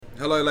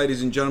Hello,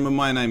 ladies and gentlemen.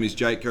 My name is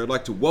Jake Kerr. I'd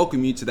like to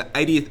welcome you to the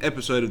 80th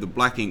episode of the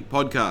Black Ink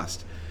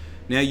Podcast.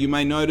 Now, you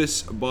may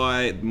notice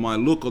by my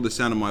look or the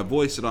sound of my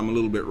voice that I'm a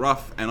little bit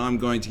rough, and I'm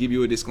going to give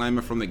you a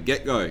disclaimer from the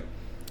get-go.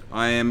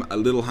 I am a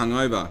little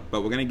hungover,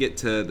 but we're going to get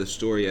to the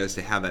story as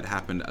to how that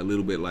happened a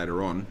little bit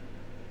later on.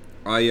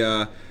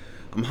 I'm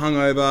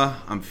hungover.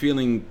 I'm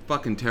feeling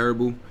fucking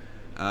terrible.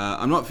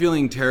 I'm not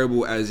feeling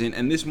terrible as in,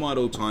 and this might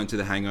all tie into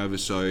the hangover,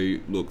 so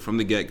look, from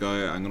the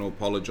get-go, I'm going to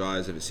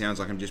apologise if it sounds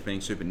like I'm just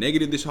being super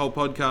negative this whole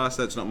podcast.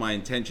 That's not my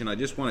intention. I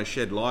just want to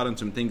shed light on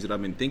some things that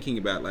I've been thinking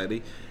about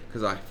lately,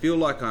 because I feel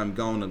like I'm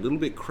going a little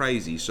bit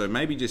crazy, so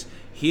maybe just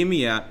hear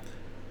me out,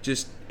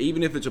 just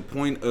even if it's a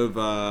point of,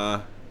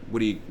 what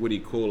do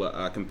you call it,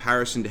 a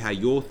comparison to how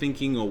you're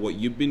thinking or what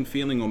you've been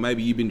feeling, or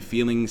maybe you've been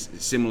feeling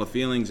similar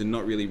feelings and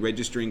not really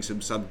registering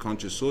some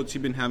subconscious thoughts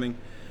you've been having.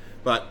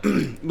 But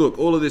look,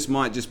 all of this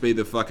might just be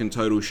the fucking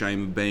total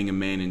shame of being a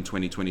man in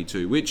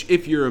 2022, which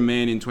if you're a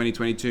man in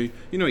 2022,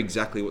 you know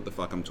exactly what the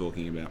fuck I'm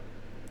talking about.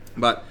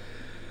 But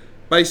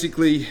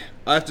basically,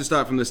 I have to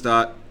start from the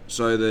start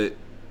so that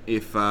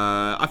if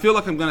I feel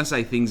like I'm going to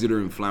say things that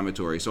are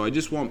inflammatory, so I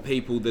just want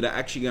people that are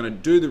actually going to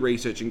do the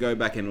research and go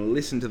back and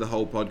listen to the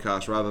whole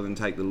podcast rather than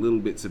take the little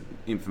bits of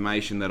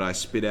information that I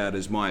spit out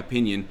as my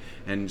opinion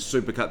and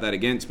supercut that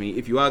against me.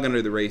 If you are going to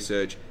do the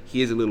research,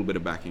 here's a little bit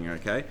of backing,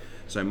 okay?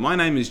 So my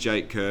name is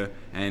Jake Kerr,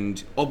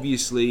 and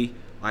obviously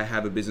I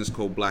have a business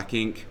called Black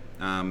Ink.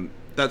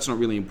 That's not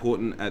really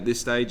important at this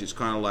stage. It's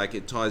kind of like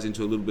it ties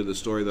into a little bit of the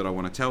story that I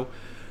want to tell.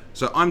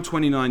 So I'm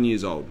 29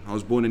 years old. I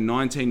was born in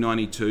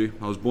 1992.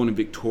 I was born in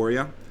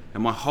Victoria,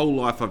 and my whole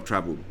life I've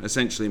travelled,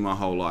 essentially my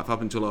whole life,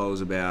 up until I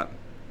was about,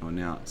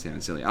 now it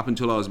sounds silly, up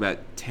until I was about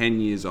 10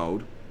 years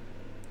old.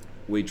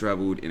 We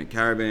travelled in a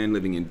caravan,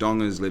 living in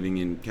dongas, living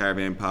in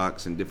caravan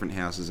parks and different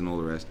houses and all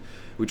the rest.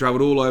 We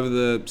travelled all over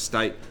the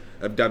state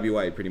of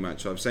WA pretty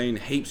much. So I've seen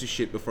heaps of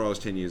shit before I was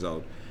 10 years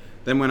old.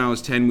 Then when I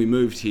was 10, we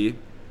moved here,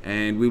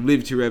 and we've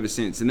lived here ever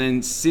since. And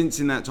then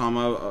since in that time,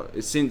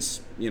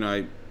 since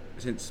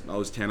I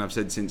was 10, I've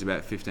said since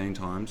about 15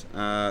 times.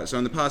 So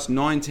in the past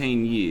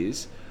 19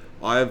 years,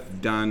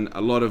 I've done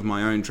a lot of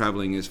my own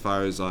travelling as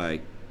far as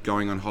like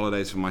going on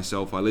holidays for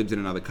myself. I lived in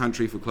another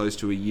country for close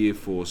to a year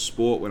for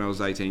sport when I was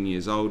 18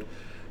 years old.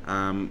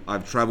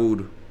 I've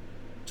travelled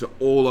to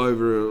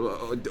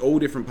all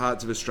different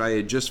parts of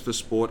Australia just for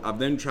sport. I've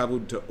then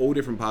travelled to all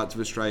different parts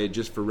of Australia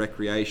just for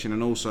recreation,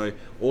 and also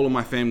all of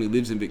my family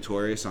lives in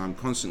Victoria, so I'm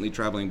constantly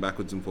travelling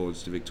backwards and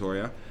forwards to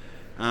Victoria.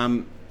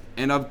 And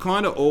I've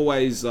kind of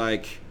always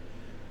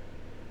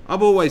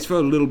I've always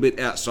felt a little bit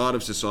outside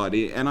of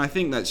society, and I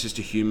think that's just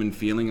a human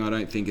feeling. I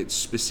don't think it's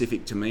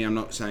specific to me. I'm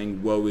not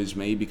saying woe is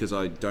me because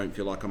I don't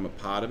feel like I'm a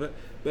part of it,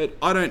 but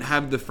I don't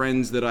have the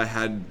friends that I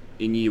had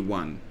in year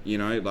one,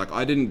 like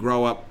I didn't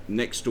grow up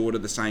next door to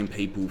the same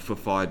people for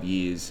 5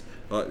 years.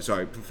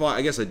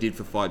 I guess I did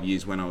for 5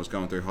 years when I was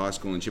going through high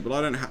school and shit, but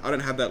I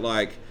don't have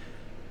that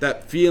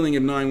that feeling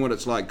of knowing what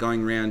it's like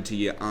going around to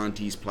your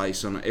auntie's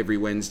place on every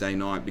Wednesday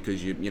night,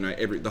 because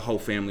the whole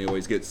family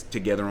always gets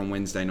together on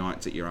Wednesday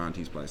nights at your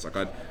auntie's place. Like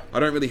I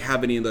don't really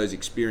have any of those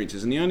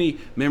experiences, and the only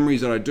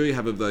memories that I do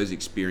have of those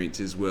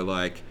experiences were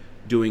like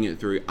doing it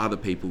through other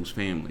people's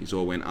families,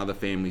 or when other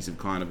families have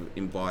kind of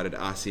invited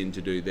us in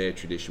to do their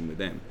tradition with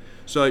them.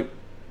 So,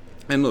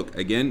 and look,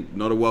 again,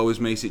 not a woe is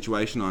me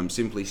situation. I'm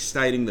simply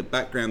stating the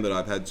background that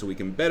I've had so we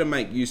can better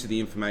make use of the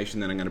information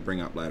that I'm going to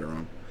bring up later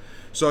on.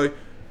 So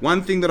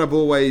one thing that I've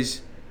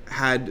always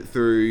had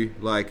through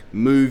like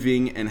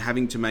moving and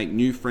having to make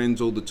new friends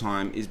all the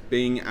time is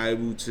being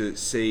able to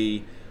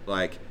see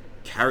like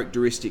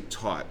characteristic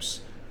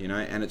types,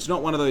 and it's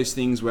not one of those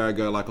things where I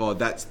go like, oh,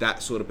 that's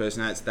that sort of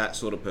person, that's that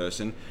sort of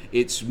person.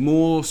 It's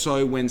more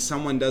so when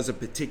someone does a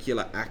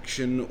particular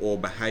action or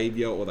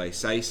behavior, or they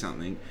say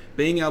something,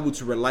 being able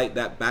to relate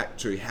that back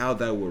to how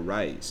they were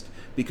raised.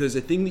 Because the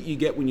thing that you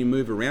get when you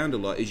move around a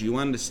lot is you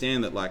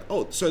understand that like,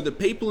 oh, so the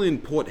people in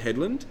Port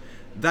Hedland,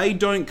 they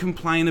don't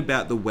complain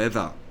about the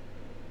weather.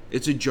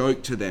 It's a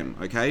joke to them,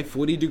 okay?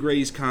 40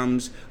 degrees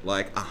comes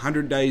like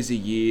 100 days a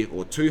year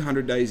or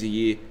 200 days a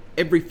year.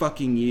 Every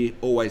fucking year,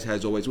 always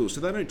has, always will. So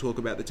they don't talk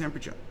about the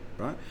temperature,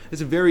 right?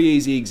 It's a very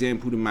easy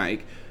example to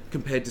make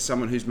compared to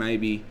someone who's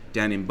maybe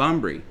down in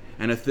Bunbury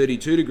and a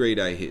 32 degree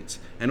day hits,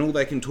 and all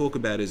they can talk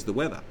about is the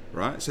weather,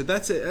 right? So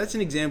that's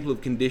an example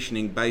of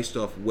conditioning based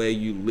off where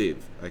you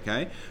live,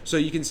 okay? So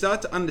you can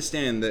start to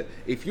understand that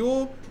if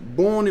you're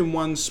born in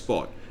one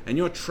spot and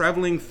you're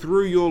traveling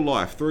through your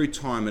life, through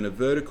time in a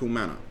vertical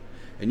manner,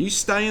 and you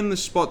stay in the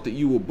spot that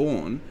you were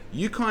born,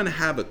 you kind of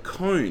have a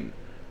cone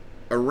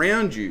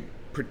around you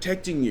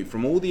protecting you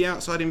from all the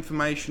outside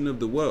information of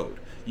the world.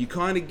 You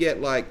kind of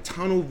get like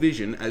tunnel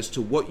vision as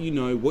to what you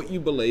know, what you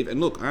believe. And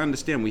look, I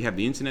understand we have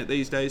the internet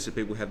these days, so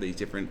people have these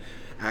different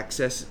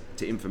access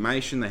to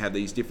information. They have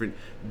these different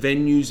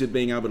venues of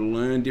being able to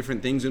learn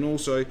different things, and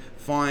also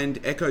find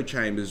echo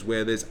chambers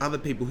where there's other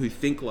people who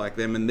think like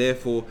them, and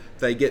therefore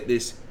they get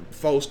this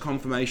false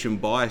confirmation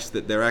bias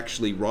that they're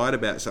actually right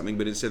about something,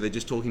 but instead they're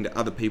just talking to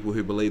other people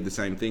who believe the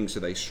same thing,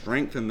 so they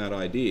strengthen that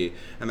idea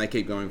and they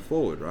keep going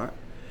forward, right?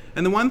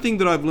 And the one thing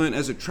that I've learned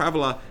as a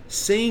traveler,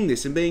 seeing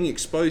this and being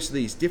exposed to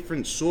these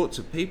different sorts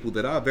of people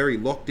that are very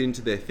locked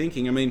into their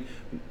thinking, I mean,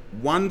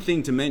 one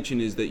thing to mention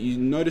is that you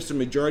notice the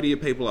majority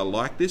of people are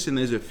like this, and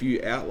there's a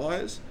few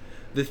outliers.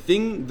 The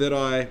thing that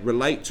I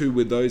relate to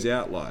with those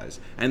outliers,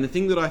 and the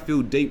thing that I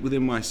feel deep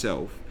within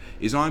myself,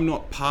 is I'm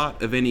not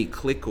part of any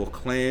clique or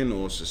clan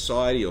or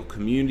society or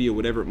community or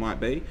whatever it might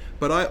be,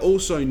 but I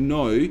also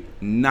know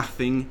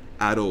nothing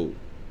at all.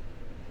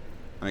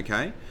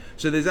 Okay?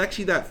 So there's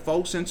actually that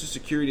false sense of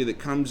security that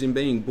comes in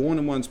being born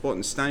in one spot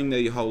and staying there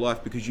your whole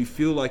life because you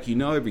feel like you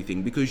know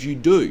everything, because you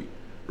do,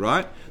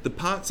 right? The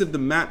parts of the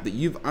map that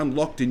you've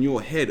unlocked in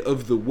your head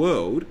of the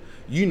world,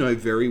 you know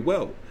very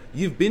well.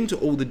 You've been to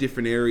all the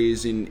different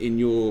areas in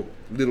your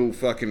little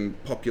fucking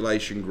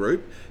population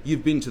group.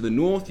 You've been to the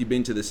north, you've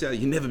been to the south.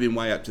 You've never been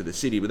way up to the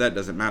city, but that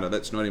doesn't matter.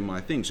 That's not in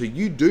my thing. So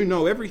you do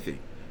know everything,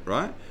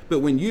 right? But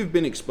when you've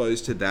been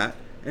exposed to that,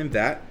 and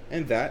that,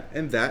 and that,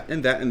 and that,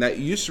 and that, and that,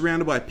 you're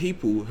surrounded by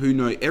people who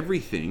know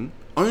everything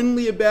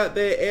only about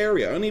their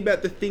area, only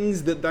about the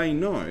things that they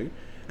know.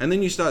 And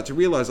then you start to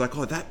realize, like,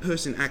 oh, that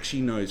person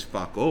actually knows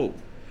fuck all.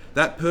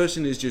 That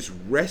person is just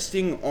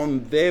resting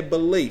on their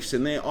beliefs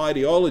and their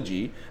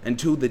ideology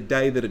until the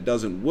day that it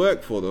doesn't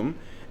work for them.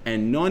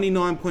 And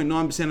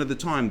 99.9% of the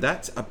time,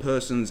 that's a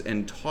person's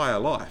entire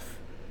life,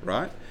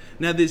 right?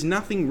 Now, there's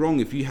nothing wrong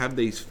if you have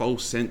these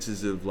false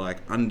senses of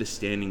like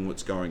understanding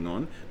what's going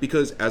on,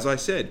 because as I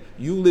said,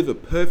 you live a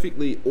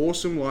perfectly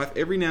awesome life.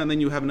 Every now and then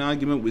you have an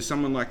argument with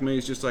someone like me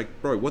who's just like,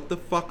 bro, what the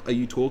fuck are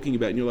you talking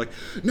about? And you're like,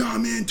 nah,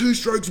 man, 2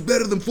 strokes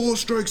better than 4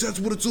 strokes. That's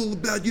what it's all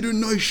about. You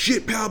don't know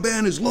shit. Power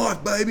band is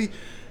life, baby.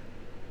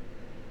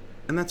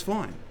 And that's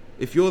fine.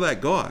 If you're that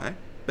guy,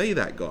 be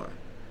that guy.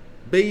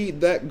 Be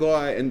that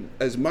guy, and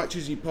as much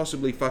as you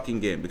possibly fucking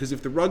can. Because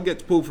if the rug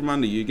gets pulled from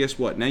under you, guess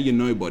what? Now you're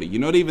nobody.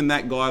 You're not even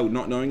that guy with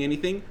not knowing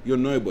anything. You're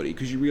nobody.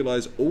 Because you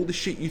realize all the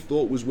shit you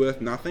thought was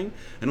worth nothing,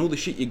 and all the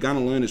shit you're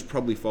gonna learn is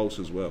probably false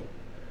as well.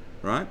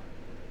 Right?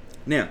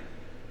 Now,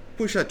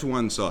 push that to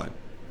one side.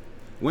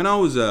 When I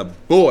was a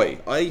boy,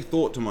 I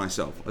thought to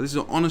myself, this is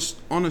an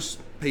honest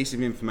piece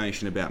of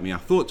information about me. I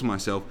thought to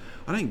myself,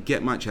 I don't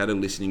get much out of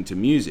listening to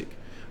music.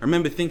 I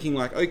remember thinking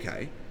like,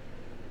 okay,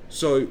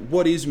 so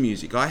what is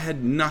music? I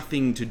had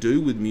nothing to do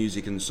with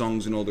music and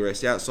songs and all the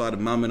rest outside of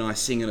mum and I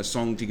singing a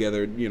song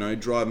together, you know,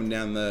 driving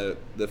down the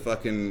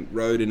fucking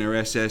road in her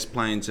SS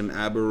playing some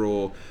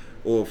ABBA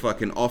or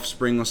fucking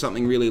Offspring or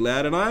something really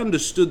loud. And I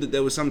understood that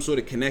there was some sort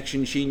of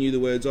connection. She knew the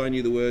words, I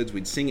knew the words,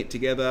 we'd sing it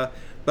together.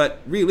 But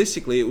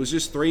realistically, it was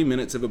just 3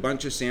 minutes of a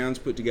bunch of sounds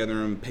put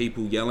together and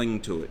people yelling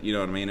to it, you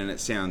know what I mean? And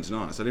it sounds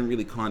nice. I didn't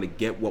really kind of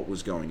get what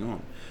was going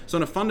on. So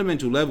on a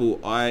fundamental level,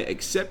 I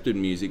accepted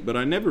music, but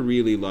I never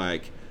really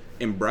like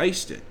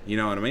embraced it, you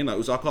know what I mean? Like, it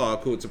was like, oh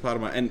cool, it's a part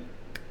of my, and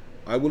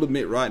I will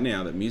admit right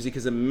now that music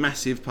is a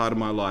massive part of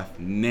my life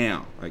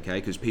now,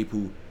 okay? Because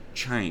people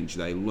change,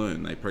 they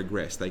learn, they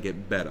progress, they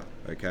get better,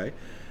 okay?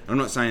 I'm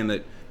not saying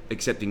that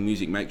accepting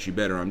music makes you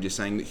better. I'm just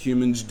saying that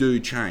humans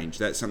do change.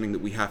 That's something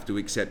that we have to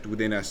accept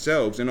within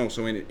ourselves and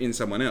also in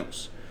someone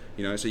else,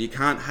 you know? So you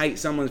can't hate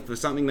someone for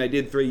something they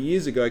did 3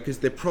 years ago because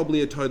they're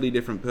probably a totally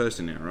different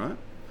person now, right?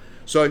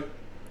 So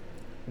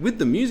with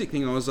the music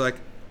thing, I was like,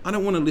 I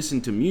don't want to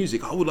listen to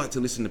music. I would like to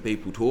listen to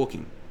people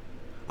talking.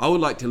 I would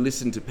like to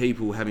listen to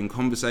people having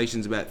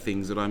conversations about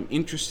things that I'm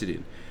interested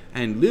in.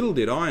 And little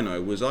did I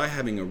know, was I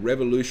having a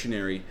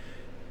revolutionary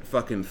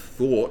fucking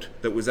thought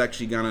that was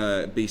actually going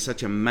to be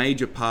such a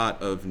major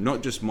part of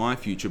not just my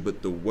future,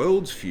 but the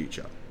world's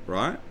future,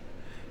 right?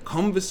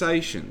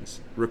 Conversations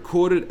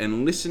recorded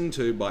and listened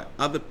to by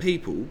other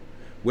people,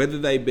 whether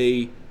they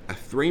be a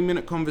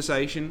 3-minute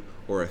conversation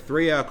or a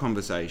 3-hour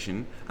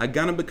conversation, are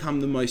going to become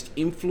the most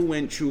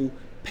influential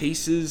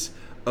pieces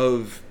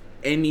of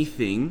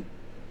anything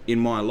in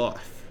my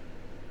life,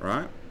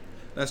 right?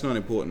 That's not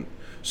important.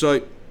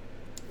 So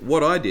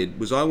what I did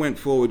was I went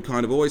forward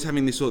kind of always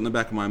having this thought in the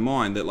back of my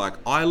mind that like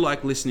I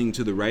like listening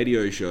to the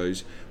radio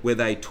shows where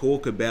they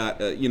talk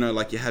about, you know,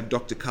 like you have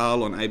Dr.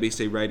 Carl on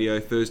ABC Radio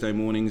Thursday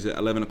mornings at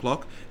 11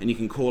 o'clock and you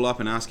can call up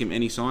and ask him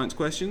any science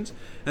questions.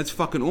 That's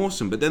fucking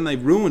awesome. But then they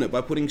ruin it by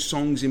putting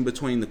songs in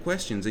between the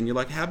questions and you're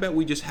like, how about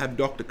we just have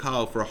Dr.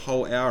 Carl for a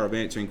whole hour of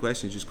answering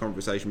questions, just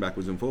conversation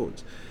backwards and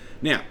forwards.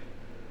 Now,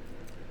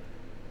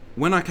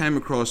 when I came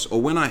across,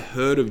 or when I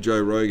heard of Joe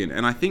Rogan,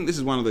 and I think this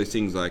is one of those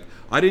things, like,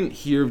 I didn't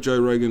hear of Joe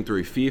Rogan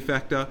through Fear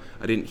Factor,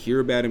 I didn't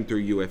hear about him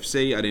through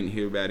UFC, I didn't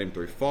hear about him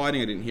through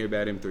fighting, I didn't hear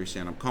about him through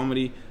stand-up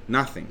comedy,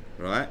 nothing,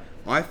 right?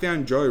 I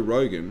found Joe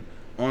Rogan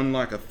on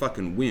like a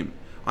fucking whim.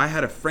 I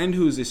had a friend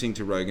who was listening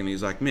to Rogan, and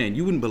he's like, man,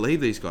 you wouldn't believe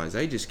these guys,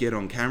 they just get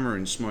on camera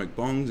and smoke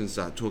bongs and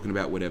start talking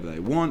about whatever they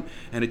want,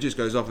 and it just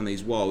goes off on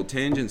these wild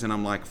tangents, and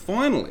I'm like,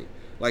 finally,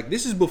 like,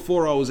 this is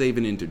before I was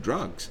even into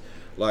drugs.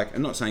 Like,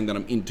 I'm not saying that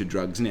I'm into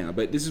drugs now,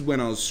 but this is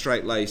when I was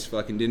straight-laced,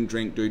 fucking didn't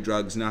drink, do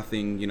drugs,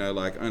 nothing, you know,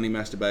 like, only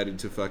masturbated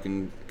to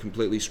fucking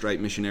completely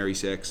straight missionary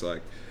sex,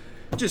 like,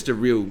 just a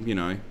real, you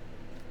know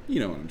what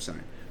I'm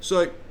saying.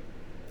 So,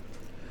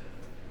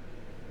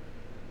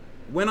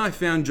 when I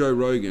found Joe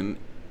Rogan,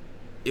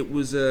 it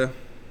was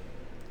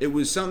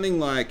something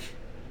like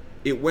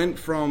it went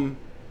from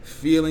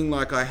feeling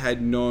like I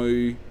had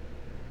no...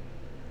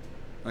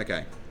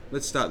 Okay,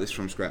 let's start this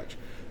from scratch.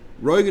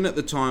 Rogan at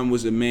the time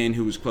was a man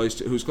who was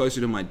closer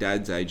to my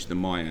dad's age than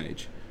my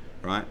age,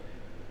 right?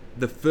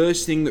 The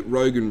first thing that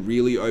Rogan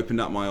really opened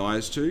up my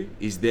eyes to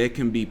is there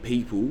can be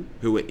people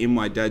who are in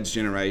my dad's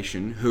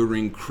generation who are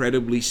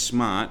incredibly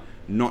smart,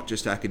 not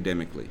just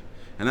academically.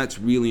 And that's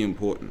really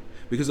important,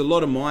 because a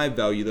lot of my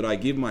value that I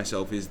give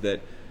myself is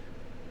that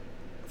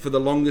for the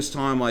longest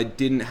time I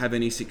didn't have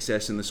any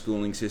success in the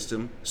schooling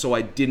system, so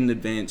I didn't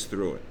advance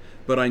through it.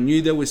 But I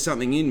knew there was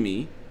something in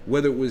me,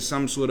 whether it was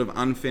some sort of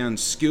unfound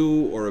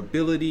skill or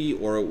ability,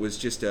 or it was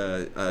just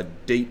a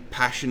deep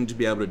passion to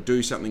be able to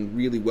do something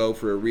really well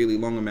for a really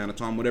long amount of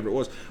time, whatever it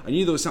was. I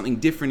knew there was something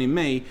different in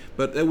me,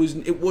 but it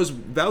was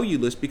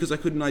valueless because I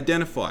couldn't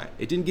identify it.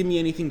 It didn't give me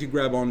anything to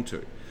grab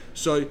onto.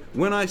 So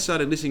when I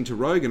started listening to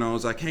Rogan, I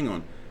was like, hang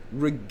on,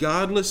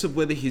 regardless of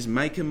whether he's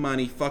making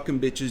money, fucking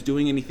bitches,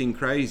 doing anything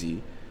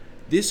crazy,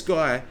 this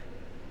guy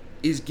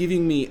is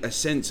giving me a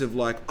sense of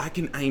like, I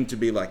can aim to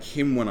be like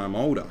him when I'm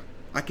older.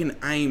 I can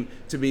aim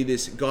to be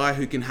this guy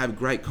who can have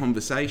great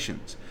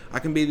conversations. I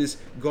can be this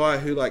guy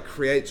who like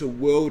creates a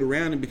world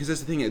around him, because that's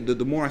the thing,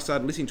 the more I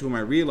started listening to him, I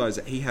realized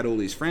that he had all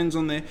these friends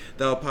on there.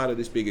 They were part of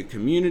this bigger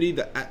community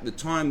that at the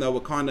time they were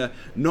kind of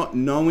not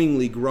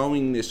knowingly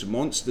growing this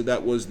monster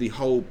that was the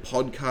whole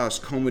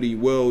podcast comedy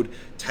world,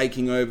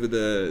 taking over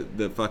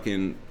the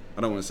fucking,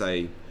 I don't want to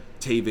say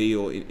TV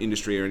or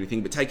industry or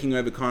anything, but taking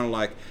over kind of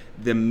like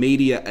the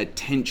media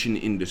attention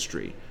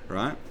industry,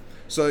 right?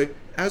 So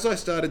as I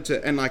started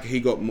to, and like he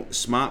got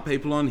smart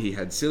people on, he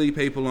had silly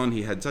people on,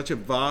 he had such a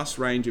vast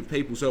range of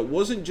people. So it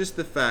wasn't just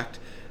the fact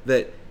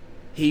that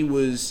he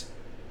was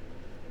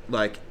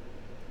like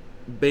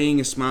being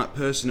a smart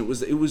person. It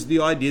was the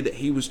idea that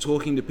he was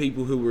talking to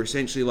people who were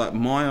essentially like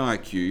my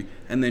IQ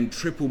and then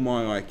triple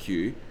my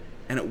IQ.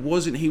 And it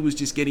wasn't he was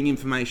just getting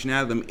information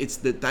out of them. It's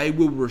that they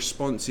were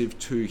responsive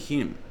to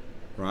him,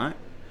 right?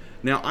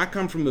 Now I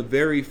come from a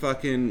very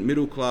fucking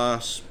middle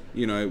class,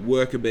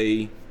 worker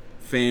bee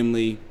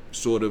family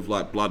sort of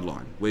like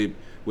bloodline.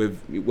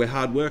 We're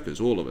hard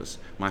workers, all of us.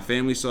 My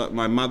family side,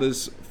 my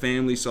mother's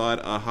family side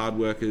are hard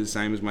workers,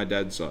 same as my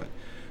dad's side.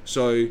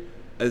 So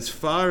as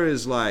far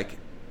as like,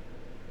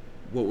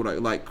 what would I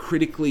like,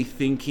 critically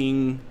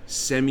thinking,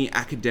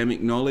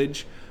 semi-academic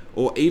knowledge,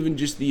 or even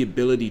just the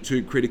ability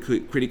to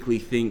critically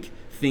think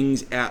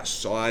things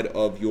outside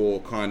of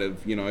your kind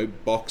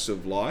of, box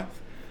of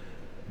life,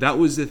 that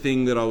was the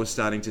thing that I was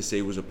starting to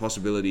see was a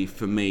possibility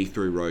for me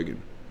through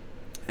Rogan.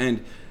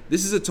 And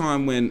this is a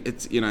time when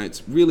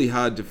it's really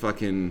hard to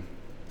fucking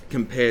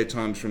compare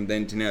times from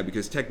then to now,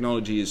 because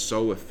technology is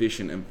so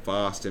efficient and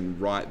fast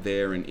and right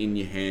there and in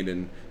your hand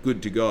and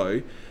good to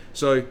go.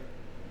 So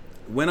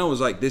when I was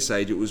like this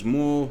age, it was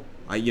more,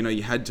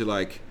 you had to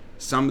like,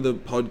 some of the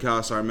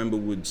podcasts I remember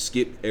would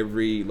skip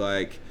every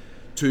like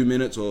 2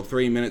 minutes or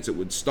 3 minutes. It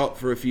would stop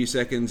for a few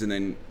seconds and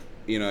then,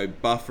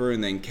 buffer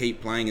and then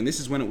keep playing. And this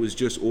is when it was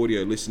just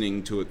audio,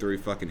 listening to it through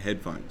fucking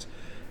headphones.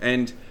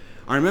 And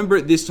I remember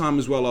at this time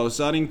as well, I was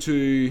I'd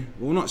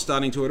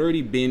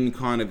already been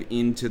kind of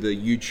into the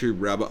YouTube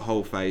rabbit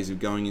hole phase of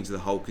going into the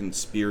whole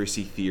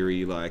conspiracy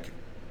theory, like,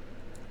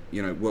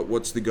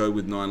 what's the go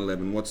with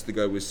 9/11, what's the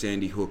go with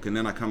Sandy Hook, and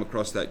then I come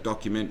across that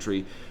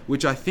documentary,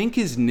 which I think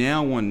is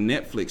now on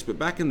Netflix, but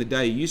back in the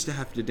day, you used to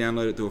have to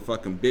download it to a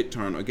fucking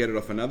BitTorrent or get it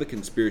off another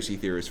conspiracy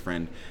theorist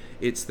friend.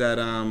 It's that,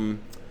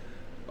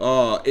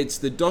 it's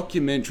the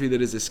documentary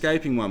that is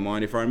escaping my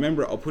mind. If I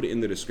remember it, I'll put it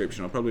in the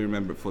description. I'll probably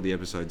remember it before the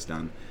episode's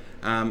done.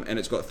 And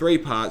it's got 3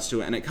 parts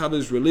to it, and it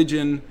covers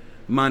religion,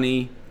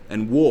 money,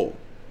 and war.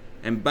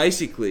 And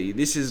basically,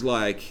 this is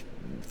like,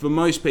 for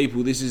most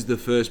people, this is the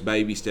first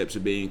baby steps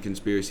of being a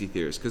conspiracy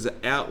theorist, because it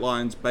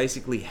outlines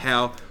basically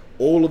how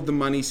all of the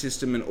money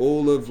system and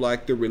all of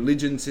like the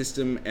religion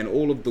system and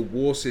all of the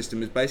war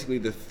system is basically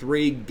the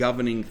 3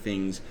 governing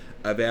things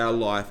of our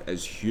life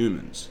as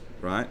humans,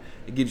 right?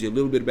 It gives you a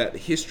little bit about the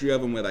history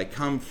of them, where they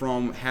come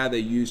from, how they're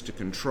used to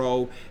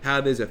control,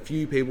 how there's a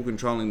few people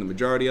controlling the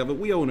majority of it.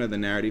 We all know the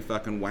narrative,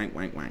 fucking wank,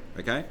 wank, wank,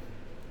 okay?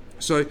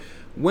 So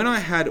when I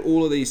had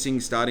all of these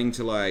things starting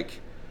to like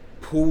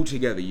pull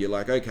together, you're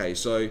like, okay,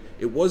 so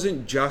it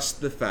wasn't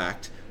just the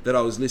fact that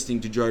I was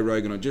listening to Joe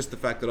Rogan, or just the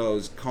fact that I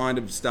was kind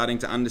of starting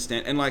to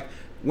understand. And like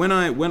when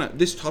I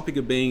this topic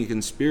of being a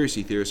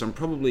conspiracy theorist, I'm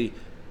probably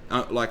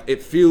like,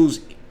 it feels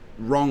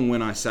wrong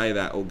when I say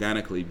that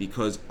organically,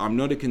 because I'm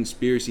not a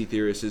conspiracy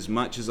theorist as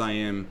much as I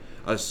am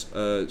a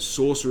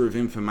sourcer of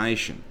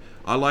information.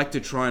 I like to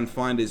try and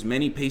find as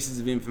many pieces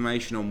of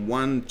information on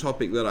one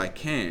topic that I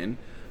can,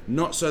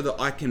 not so that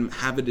I can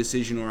have a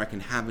decision or I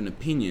can have an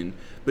opinion,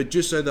 but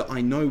just so that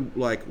I know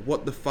like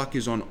what the fuck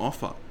is on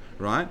offer,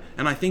 right?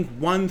 And I think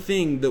one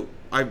thing that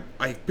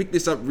I picked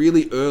this up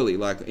really early,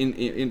 like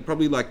in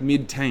probably like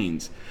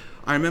mid-teens.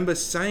 I remember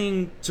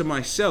saying to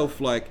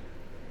myself, like,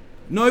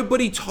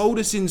 nobody told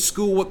us in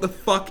school what the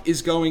fuck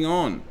is going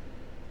on.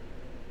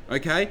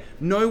 Okay?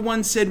 No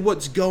one said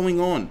what's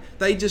going on.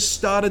 They just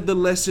started the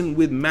lesson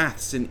with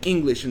maths and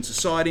English and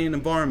society and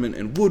environment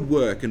and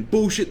woodwork and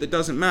bullshit that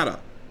doesn't matter.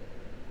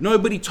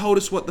 Nobody told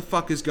us what the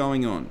fuck is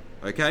going on,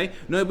 okay?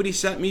 Nobody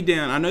sat me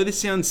down. I know this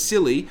sounds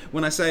silly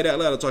when I say it out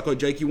loud. It's like, oh,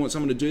 Jake, you want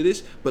someone to do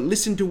this? But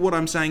listen to what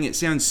I'm saying. It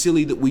sounds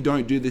silly that we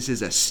don't do this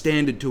as a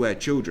standard to our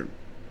children,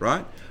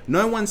 right?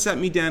 No one sat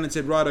me down and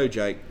said, righto,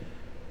 Jake,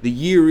 the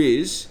year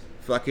is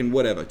fucking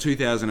whatever,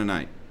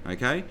 2008,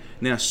 okay?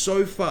 Now,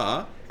 so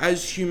far,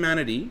 as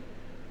humanity,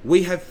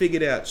 we have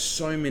figured out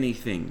so many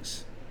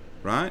things,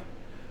 right?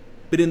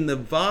 But in the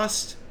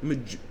vast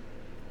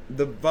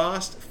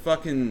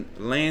fucking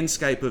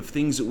landscape of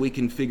things that we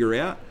can figure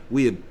out,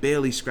 we have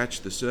barely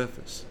scratched the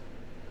surface,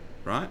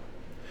 right?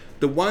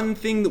 The one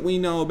thing that we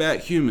know about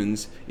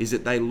humans is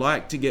that they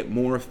like to get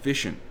more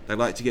efficient. They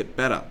like to get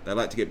better. They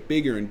like to get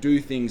bigger and do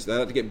things. They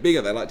like to get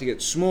bigger. They like to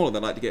get smaller. They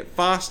like to get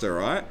faster,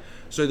 right?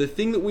 So the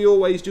thing that we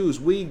always do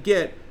is we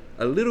get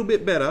a little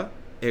bit better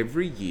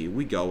every year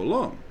we go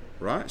along,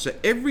 right? So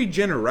every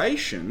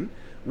generation,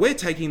 we're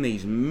taking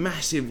these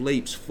massive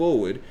leaps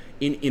forward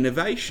in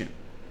innovation,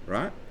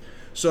 right?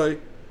 So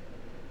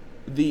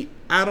the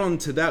add-on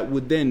to that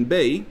would then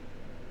be,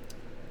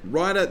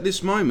 right at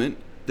this moment,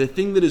 the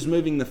thing that is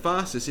moving the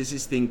fastest is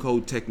this thing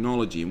called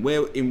technology, and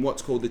we're in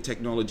what's called the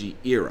technology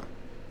era,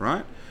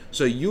 right?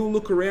 So you'll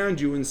look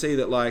around you and see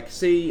that, like,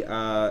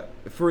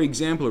 for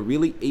example, a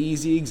really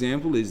easy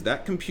example is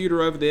that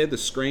computer over there, the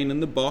screen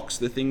and the box,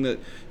 the thing that,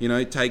 you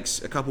know,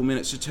 takes a couple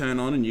minutes to turn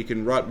on and you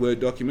can write Word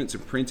documents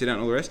and print it out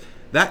and all the rest.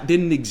 That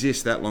didn't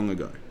exist that long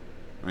ago,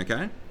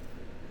 okay?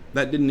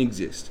 That didn't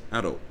exist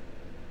at all.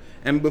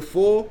 And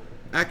before,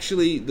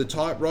 actually, the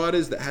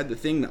typewriters that had the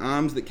thing, the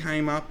arms that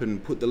came up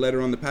and put the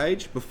letter on the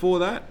page, before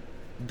that,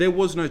 there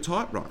was no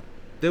typewriter.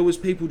 There was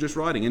people just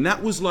writing. And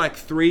that was like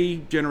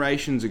 3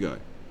 generations ago.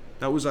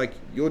 That was like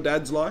your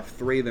dad's life,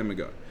 3 of them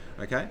ago,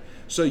 okay?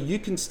 So you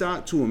can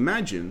start to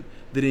imagine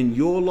that in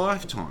your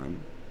lifetime,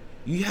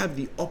 you have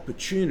the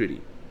opportunity,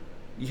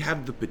 you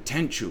have the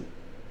potential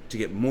to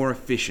get more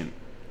efficient,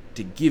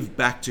 to give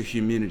back to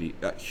humanity,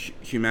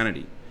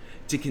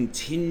 to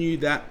continue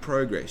that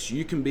progress.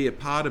 You can be a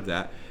part of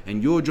that,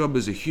 and your job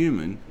as a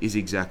human is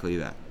exactly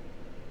that.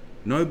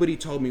 Nobody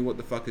told me what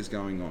the fuck is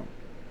going on.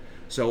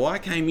 So I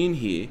came in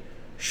here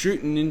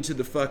shooting into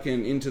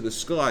the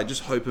sky,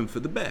 just hoping for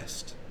the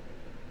best.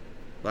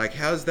 Like,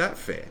 how's that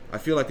fair? I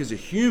feel like as a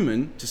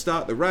human, to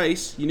start the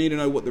race, you need to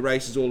know what the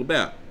race is all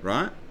about,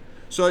 right?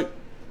 So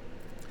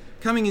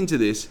coming into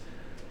this,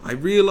 I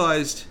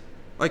realized,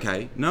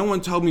 okay, no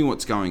one told me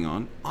what's going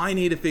on. I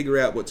need to figure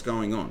out what's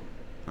going on,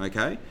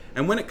 okay?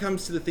 And when it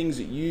comes to the things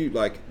that you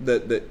like,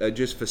 that are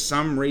just for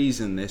some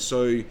reason, they're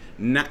so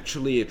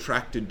naturally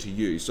attracted to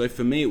you. So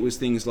for me, it was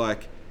things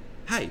like,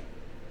 hey,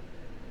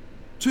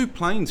 2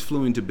 planes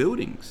flew into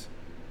buildings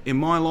in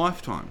my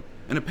lifetime.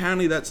 And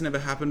apparently that's never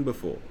happened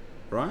before,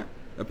 right?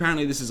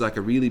 Apparently this is like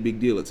a really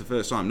big deal. It's the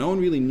first time. No one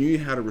really knew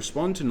how to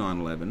respond to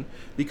 9/11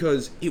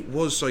 because it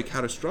was so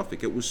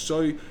catastrophic. It was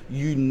so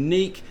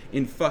unique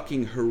in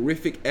fucking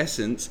horrific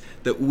essence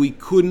that we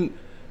couldn't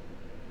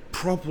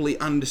properly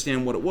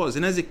understand what it was.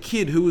 And as a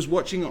kid who was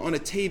watching it on a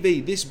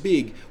TV this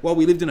big while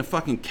we lived in a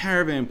fucking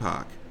caravan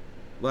park,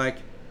 like,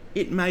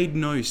 it made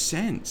no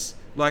sense.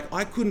 Like,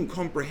 I couldn't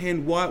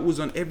comprehend why it was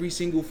on every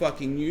single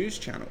fucking news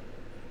channel.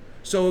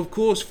 So of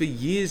course, for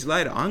years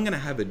later, I'm going to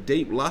have a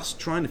deep lust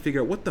trying to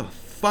figure out what the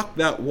fuck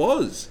that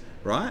was,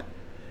 right?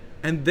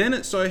 And then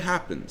it so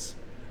happens,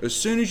 as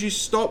soon as you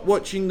stop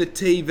watching the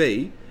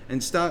TV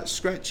and start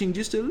scratching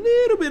just a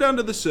little bit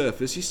under the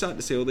surface, you start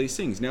to see all these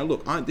things. Now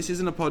look, this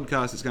isn't a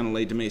podcast that's going to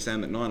lead to me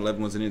saying that 9/11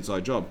 was an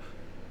inside job.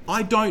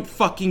 I don't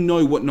fucking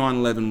know what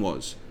 9/11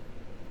 was.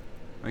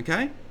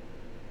 Okay?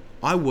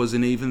 I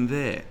wasn't even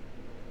there.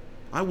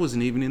 I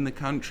wasn't even in the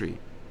country.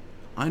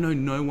 I know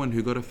no one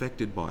who got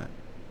affected by it.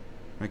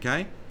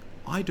 Okay?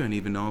 I don't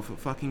even know if it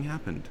fucking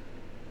happened.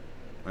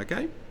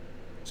 Okay?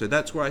 So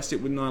that's where I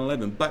sit with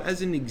 9/11. But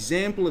as an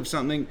example of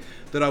something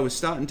that I was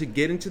starting to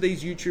get into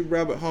these YouTube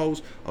rabbit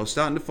holes, I was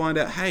starting to find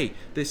out, hey,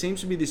 there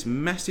seems to be this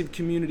massive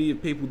community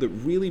of people that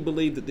really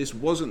believe that this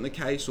wasn't the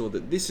case, or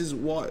that this is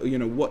why,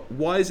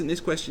 why isn't this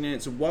question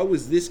answered? Why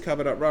was this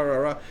covered up? Rah, rah,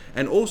 rah.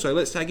 And also,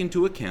 let's take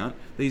into account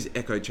these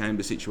echo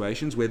chamber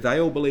situations where they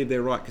all believe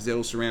they're right because they're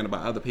all surrounded by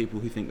other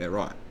people who think they're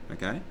right.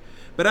 Okay?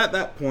 But at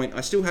that point,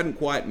 I still hadn't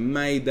quite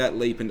made that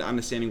leap into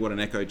understanding what an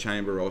echo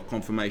chamber or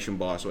confirmation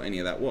bias or any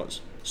of that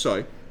was.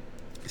 So,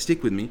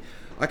 stick with me.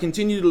 I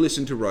continued to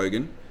listen to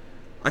Rogan.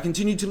 I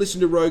continued to listen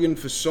to Rogan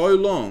for so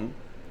long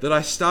that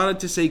I started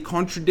to see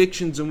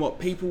contradictions in what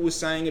people were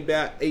saying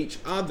about each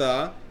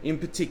other in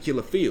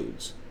particular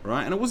fields,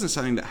 right? And it wasn't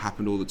something that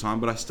happened all the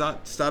time, but I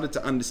started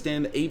to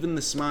understand that even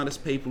the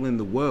smartest people in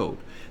the world,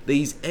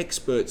 these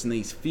experts in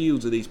these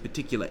fields or these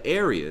particular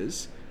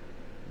areas,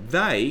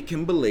 they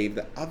can believe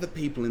that other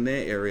people in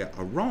their area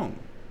are wrong.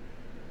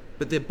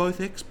 But they're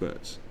both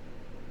experts.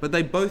 But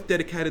they both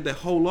dedicated their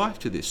whole life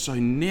to this. So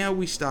now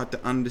we start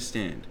to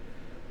understand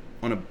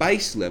on a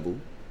base level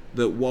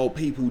that while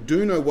people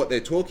do know what they're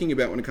talking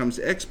about when it comes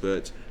to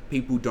experts,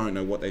 people don't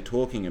know what they're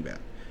talking about.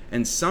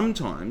 And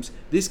sometimes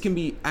this can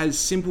be as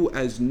simple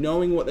as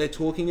knowing what they're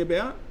talking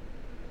about,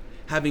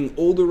 having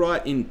all the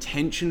right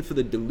intention for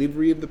the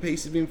delivery of the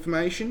piece of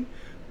information,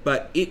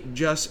 but it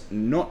just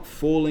not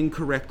falling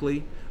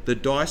correctly, the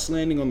dice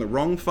landing on the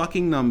wrong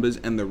fucking numbers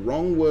and the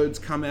wrong words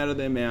come out of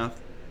their mouth.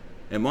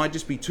 It might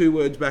just be 2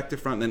 words back to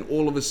front, then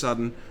all of a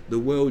sudden the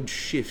world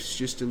shifts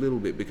just a little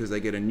bit because they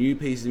get a new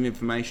piece of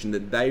information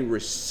that they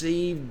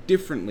receive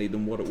differently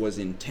than what it was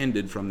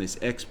intended from this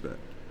expert.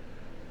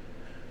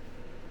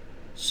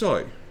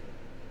 So,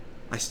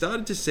 I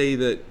started to see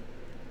that,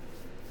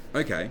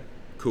 okay,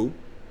 cool,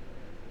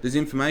 there's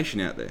information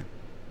out there.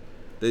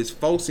 There's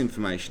false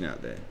information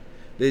out there.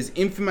 There's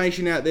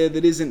information out there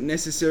that isn't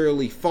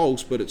necessarily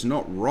false, but it's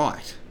not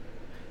right.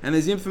 And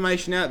there's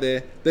information out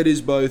there that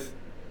is both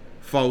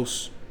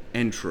false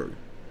and true.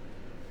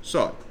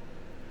 So,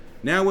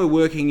 now we're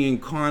working in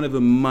kind of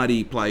a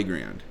muddy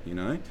playground, you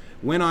know?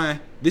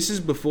 This is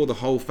before the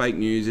whole fake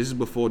news, this is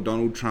before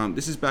Donald Trump,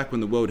 this is back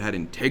when the world had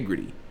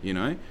integrity, you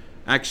know?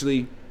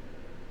 Actually,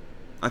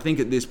 I think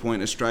at this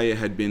point Australia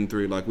had been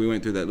through, we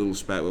went through that little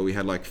spat where we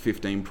had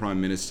 15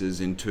 prime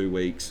ministers in 2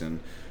 weeks, and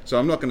so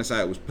I'm not going to say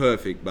it was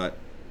perfect, but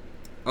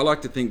I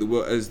like to think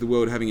the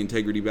world having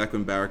integrity back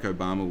when Barack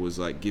Obama was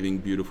giving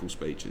beautiful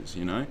speeches,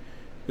 you know?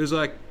 It was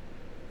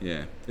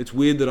yeah, it's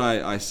weird that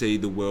I see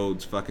the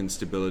world's fucking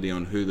stability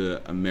on who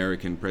the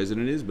American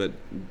president is, but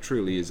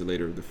truly is the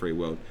leader of the free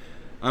world.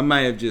 I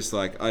may have just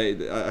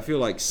I feel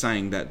like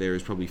saying that there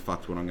is probably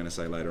fucked what I'm going to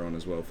say later on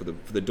as well for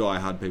the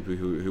die-hard people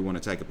who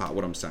want to take apart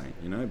what I'm saying,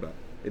 you know, but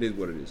it is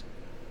what it is.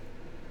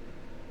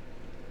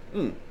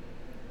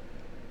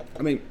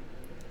 I mean,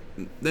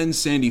 then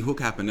Sandy Hook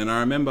happened, and I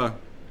remember,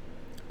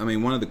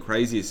 one of the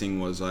craziest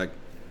thing was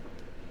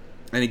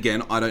and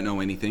again, I don't know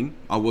anything.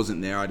 I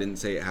wasn't there. I didn't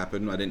see it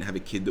happen. I didn't have a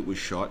kid that was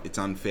shot. It's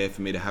unfair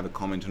for me to have a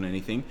comment on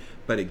anything.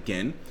 But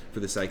again, for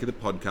the sake of the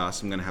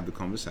podcast, I'm going to have the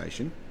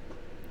conversation.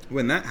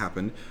 When that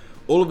happened,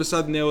 all of a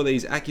sudden there were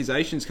these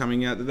accusations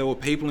coming out that there were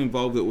people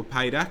involved that were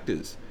paid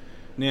actors.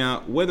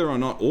 Now, whether or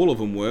not all of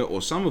them were,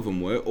 or some of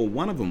them were, or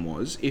one of them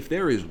was, if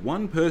there is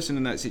one person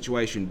in that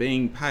situation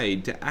being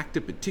paid to act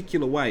a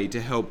particular way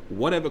to help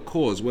whatever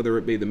cause, whether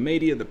it be the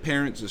media, the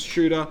parents, the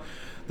shooter,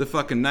 the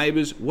fucking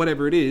neighbours,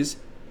 whatever it is,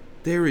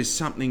 there is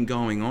something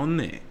going on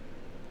there.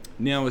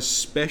 Now,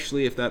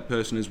 especially if that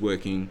person is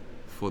working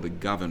for the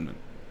government,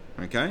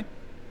 okay?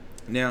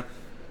 Now,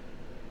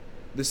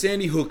 the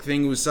Sandy Hook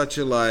thing was such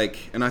a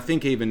and I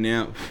think even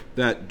now,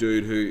 that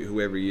dude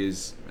whoever he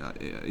is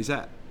was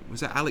that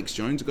Alex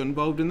Jones that got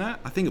involved in that?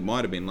 I think it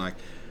might have been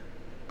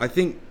I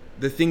think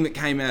the thing that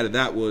came out of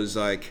that was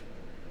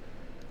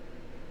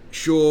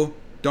sure,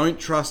 don't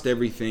trust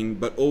everything,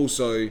 but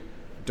also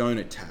don't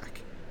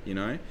attack, you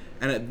know?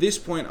 And at this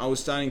point, I was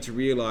starting to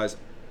realize,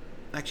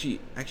 actually,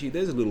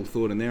 there's a little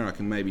thought in there I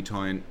can maybe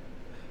tie in.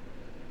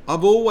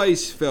 I've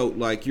always felt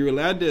you're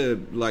allowed to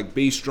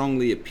be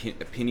strongly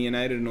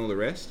opinionated and all the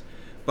rest,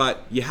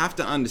 but you have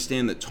to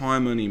understand that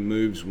time only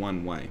moves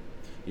one way.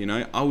 You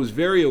know, I was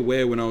very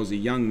aware when I was a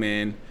young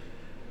man,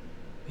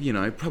 you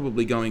know,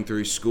 probably going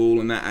through school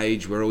and that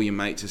age where all your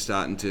mates are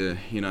starting to,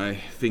 you know,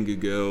 finger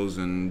girls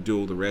and do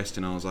all the rest,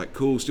 and I was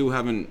cool, still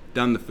haven't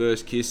done the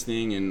first kiss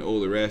thing and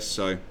all the rest,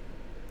 so...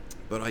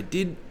 But I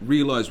did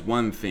realize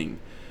one thing,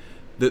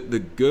 that the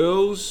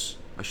girls,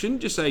 I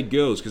shouldn't just say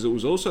girls, because it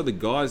was also the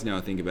guys now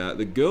I think about it,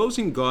 the girls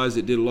and guys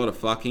that did a lot of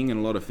fucking and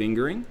a lot of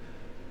fingering,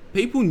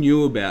 people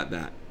knew about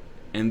that,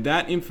 and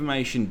that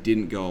information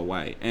didn't go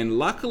away. And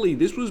luckily,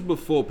 this was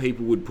before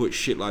people would put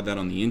shit like that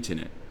on the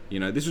internet.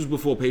 You know, this was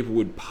before people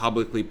would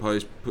publicly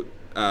put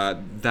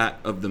that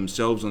of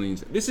themselves on the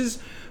internet. This is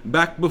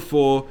back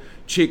before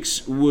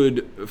chicks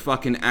would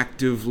fucking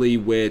actively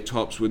wear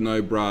tops with no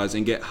bras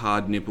and get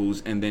hard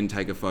nipples and then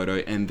take a photo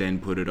and then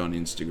put it on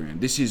Instagram.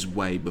 This is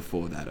way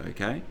before that,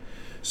 okay?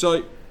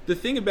 So the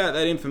thing about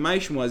that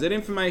information was that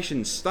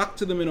information stuck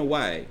to them in a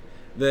way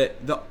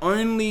that the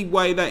only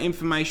way that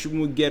information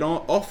would get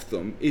off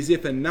them is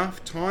if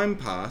enough time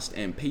passed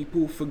and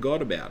people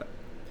forgot about it.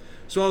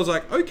 So I was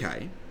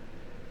okay,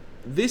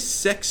 this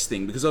sex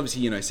thing, because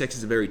obviously, you know, sex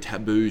is a very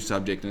taboo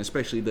subject, and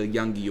especially the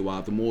younger you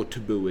are, the more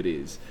taboo it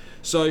is.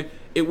 So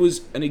it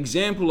was an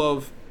example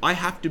of, I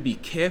have to be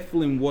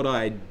careful in what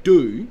I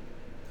do,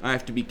 I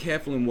have to be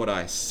careful in what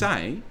I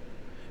say,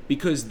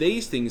 because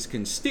these things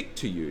can stick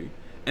to you,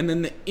 and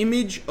then the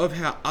image of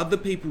how other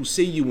people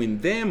see you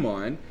in their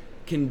mind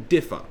can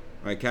differ,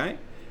 okay?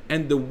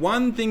 And the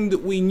one thing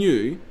that we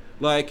knew,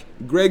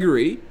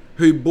 Gregory,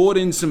 who brought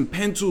in some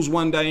pencils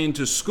one day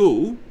into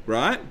school,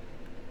 right?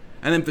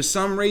 And then for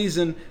some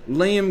reason,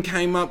 Liam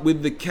came up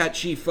with the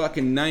catchy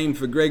fucking name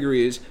for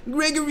Gregory is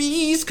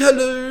Gregory's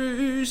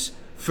Colours.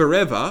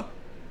 Forever,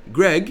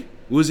 Greg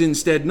was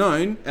instead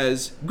known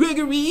as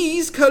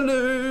Gregory's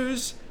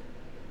Colours.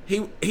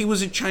 He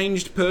was a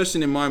changed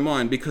person in my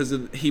mind because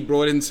he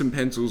brought in some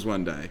pencils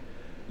one day,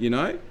 you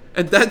know?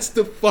 And that's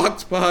the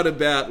fucked part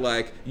about,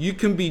 you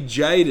can be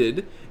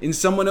jaded in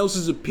someone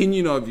else's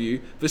opinion of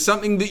you for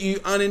something that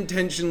you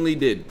unintentionally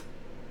did.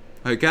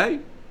 Okay?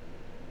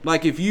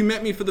 If you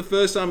met me for the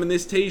first time in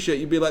this t-shirt,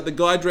 you'd be the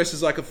guy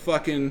dresses like a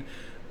fucking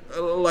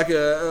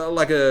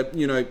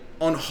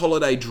on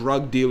holiday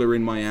drug dealer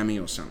in Miami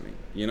or something,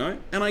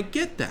 And I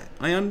get that.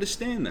 I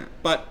understand that.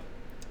 But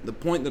the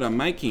point that I'm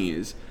making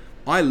is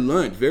I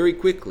learned very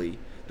quickly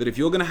that if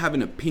you're going to have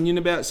an opinion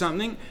about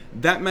something,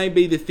 that may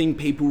be the thing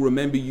people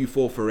remember you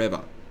for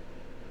forever.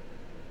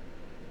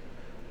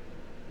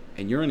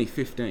 And you're only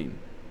 15,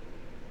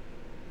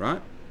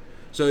 right?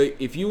 So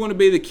if you want to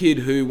be the kid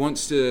who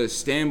wants to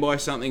stand by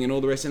something and all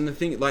the rest, and the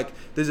thing,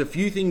 there's a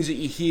few things that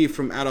you hear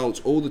from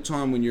adults all the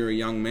time when you're a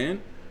young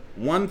man.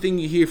 One thing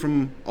you hear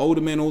from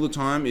older men all the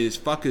time is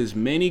fuck as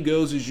many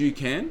girls as you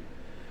can.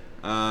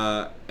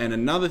 And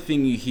another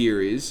thing you hear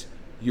is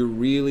you're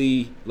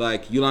really,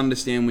 you'll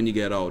understand when you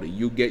get older.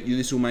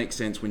 This will make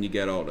sense when you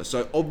get older.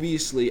 So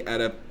obviously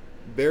at a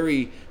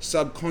very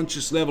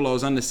subconscious level, I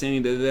was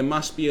understanding that there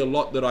must be a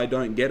lot that I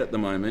don't get at the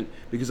moment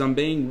because I'm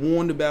being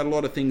warned about a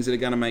lot of things that are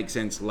going to make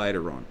sense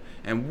later on.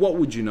 And what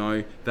would you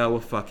know? They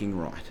were fucking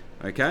right.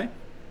 Okay?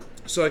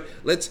 So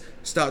let's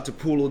start to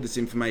pull all this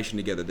information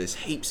together. There's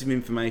heaps of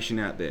information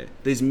out there.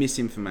 There's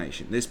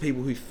misinformation. There's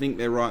people who think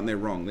they're right and they're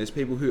wrong. There's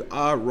people who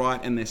are right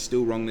and they're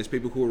still wrong. There's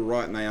people who are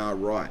right and they are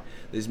right.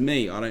 There's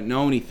me. I don't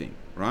know anything,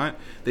 right?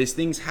 There's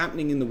things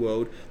happening in the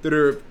world that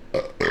are of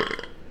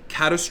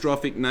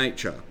catastrophic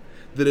nature,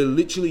 that are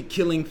literally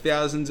killing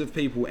thousands of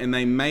people, and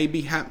they may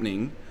be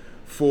happening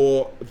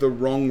for the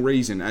wrong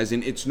reason, as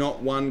in it's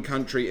not one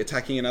country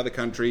attacking another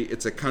country,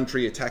 it's a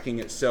country attacking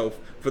itself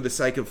for the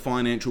sake of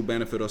financial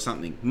benefit or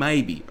something.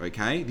 Maybe,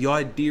 okay? The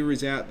idea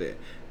is out there.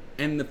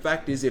 And the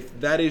fact is, if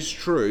that is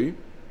true,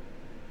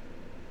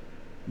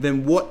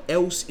 then what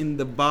else in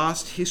the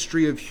vast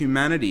history of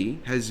humanity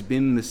has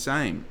been the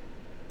same?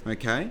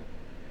 Okay?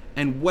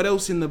 And what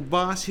else in the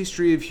vast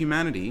history of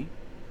humanity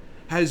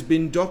has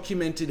been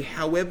documented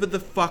however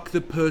the fuck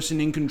the person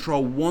in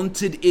control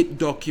wanted it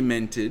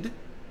documented,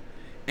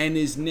 and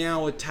is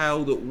now a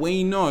tale that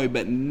we know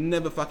but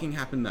never fucking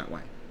happened that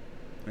way.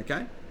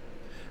 Okay?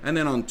 And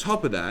then on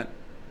top of that,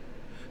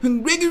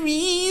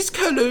 Gregory's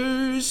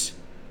Colours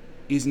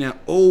is now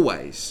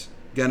always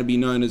going to be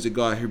known as a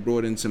guy who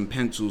brought in some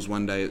pencils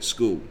one day at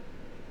school.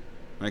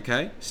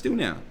 Okay? Still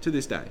now, to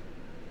this day.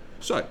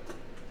 So,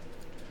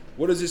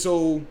 what does this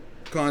all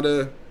kind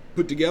of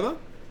put together?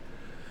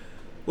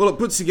 Well, it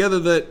puts together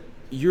that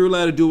you're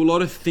allowed to do a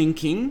lot of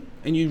thinking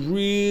and you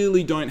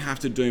really don't have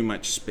to do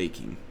much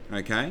speaking,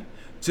 okay?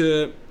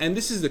 And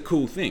this is the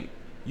cool thing.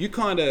 You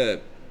kind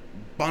of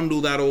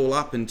bundle that all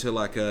up into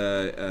what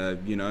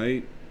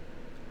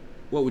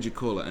would you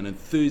call it? An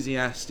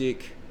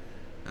enthusiastic,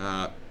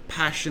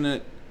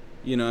 passionate,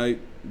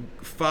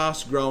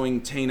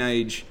 fast-growing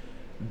teenage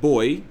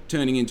boy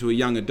turning into a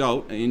young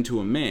adult,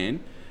 into a man.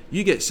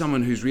 You get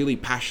someone who's really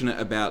passionate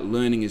about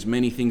learning as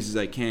many things as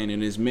they can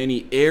in as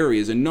many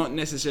areas, and not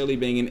necessarily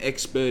being an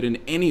expert in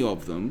any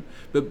of them,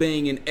 but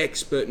being an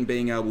expert in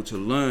being able to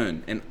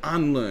learn and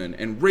unlearn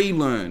and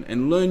relearn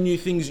and learn new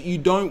things that you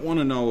don't want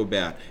to know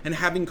about, and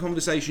having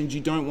conversations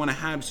you don't want to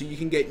have so you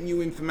can get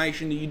new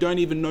information that you don't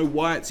even know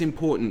why it's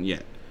important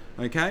yet.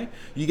 Okay?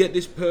 You get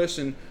this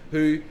person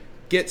who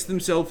gets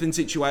themselves in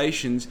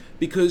situations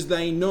because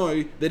they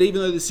know that even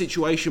though the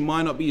situation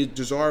might not be as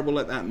desirable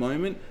at that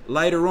moment,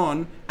 later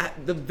on,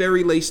 at the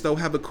very least, they'll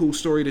have a cool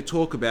story to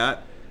talk about,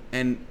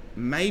 and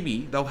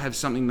maybe they'll have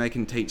something they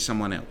can teach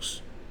someone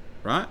else,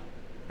 right?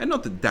 And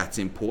not that that's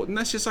important,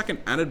 that's just like an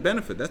added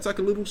benefit. That's like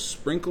a little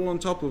sprinkle on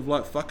top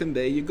of fucking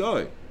there you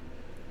go.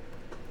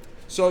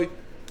 So,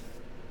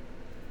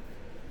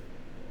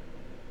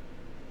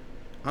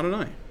 I don't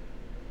know.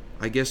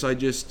 I guess I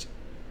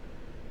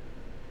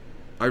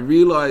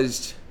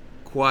realized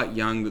quite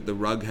young that the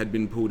rug had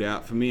been pulled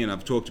out for me, and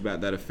I've talked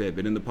about that a fair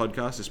bit in the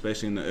podcast,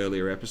 especially in the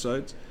earlier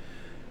episodes.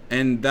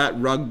 And that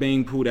rug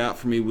being pulled out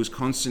for me was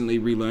constantly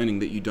relearning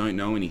that you don't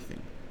know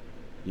anything,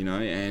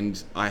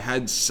 and I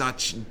had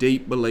such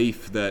deep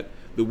belief that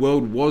the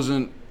world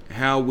wasn't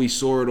how we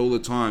saw it all the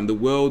time. The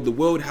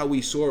world how we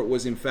saw it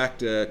was in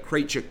fact a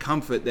creature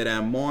comfort that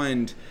our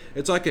mind,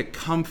 it's like a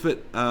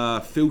comfort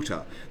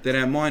filter that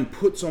our mind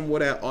puts on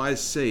what our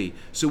eyes see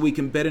so we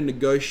can better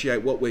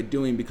negotiate what we're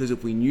doing, because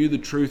if we knew the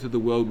truth of the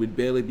world, we'd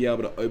barely be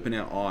able to open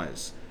our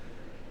eyes.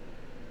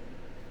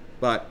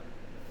 But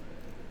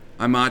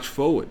I marched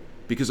forward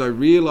because I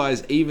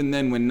realized even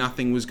then, when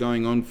nothing was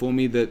going on for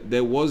me, that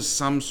there was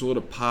some sort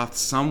of path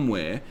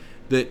somewhere,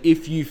 that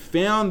if you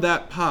found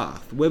that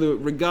path,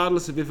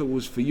 regardless of if it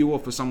was for you or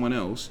for someone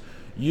else,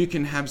 you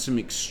can have some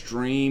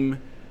extreme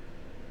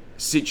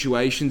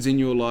situations in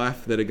your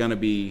life that are going to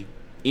be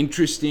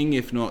interesting,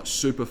 if not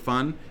super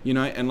fun,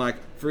 and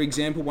for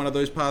example, one of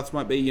those paths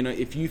might be,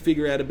 if you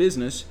figure out a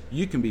business,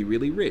 you can be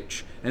really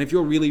rich. And if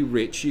you're really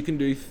rich, you can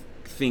do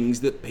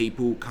things that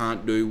people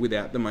can't do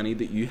without the money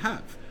that you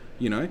have.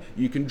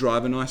 You can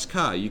drive a nice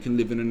car, you can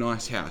live in a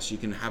nice house, you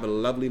can have a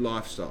lovely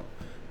lifestyle.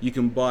 You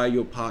can buy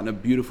your partner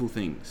beautiful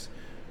things.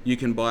 You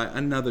can buy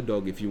another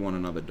dog if you want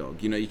another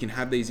dog. You can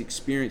have these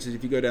experiences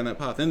if you go down that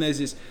path. And there's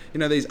this,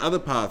 these other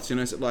paths,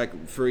 so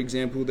for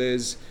example,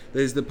 there's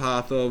the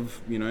path of,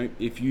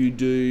 if you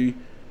do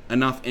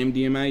enough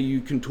MDMA,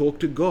 you can talk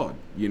to God,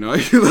 you know?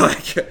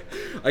 Like,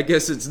 I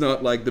guess it's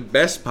not like the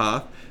best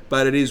path,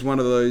 but it is one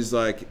of those,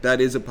 like,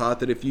 that is a path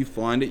that if you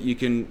find it, you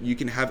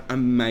can have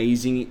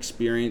amazing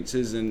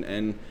experiences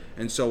and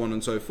so on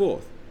and so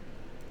forth.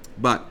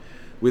 But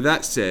with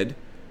that said,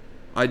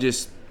 I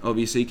just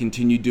obviously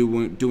continued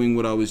doing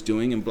what I was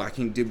doing, and Black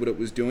Ink did what it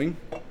was doing.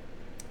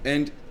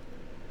 And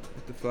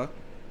what the fuck?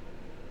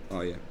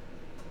 Oh yeah.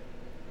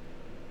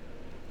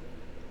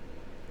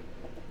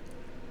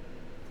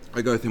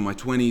 I go through my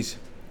 20s,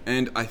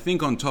 and I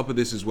think on top of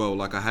this as well,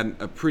 like, I had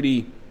a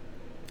pretty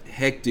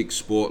hectic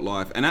sport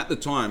life. And at the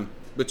time,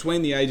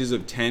 between the ages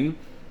of 10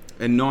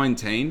 and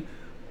 19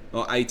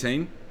 or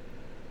 18,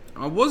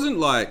 I wasn't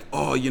like,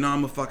 oh, you know,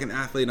 I'm a fucking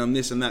athlete, I'm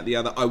this and that, the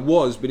other. I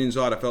was, but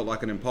inside I felt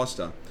like an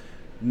imposter.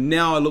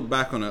 Now I look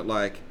back on it,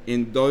 like,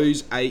 in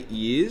those 8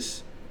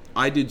 years,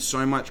 I did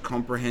so much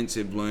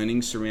comprehensive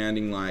learning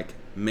surrounding, like,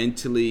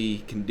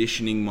 mentally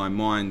conditioning my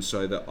mind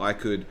so that I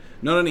could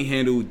not only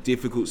handle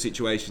difficult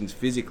situations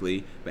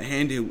physically, but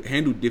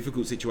handle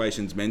difficult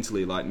situations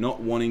mentally, like not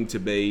wanting to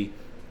be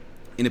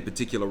in a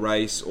particular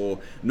race, or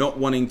not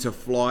wanting to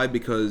fly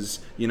because,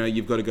 you know,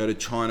 you've got to go to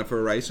China for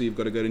a race, or you've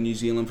got to go to New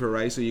Zealand for a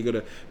race, or you've got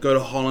to go to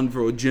Holland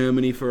or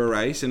Germany for a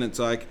race. And it's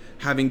like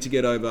having to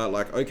get over,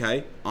 like,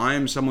 okay, I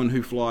am someone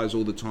who flies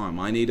all the time.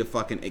 I need to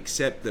fucking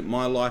accept that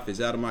my life is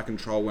out of my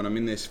control when I'm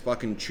in this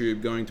fucking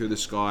tube going through the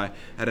sky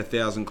at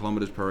 1,000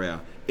 kilometers per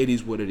hour. It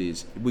is what it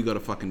is. We got to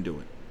fucking do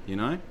it, you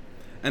know?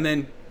 And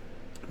then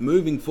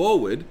moving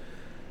forward,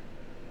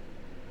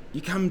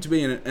 you come to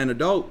be an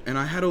adult, and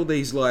I had all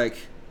these, like,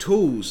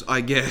 tools,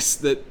 I guess,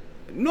 that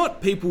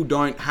not people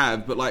don't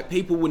have, but like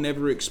people were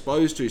never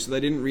exposed to, so they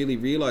didn't really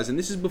realize. And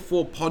this is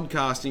before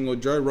podcasting or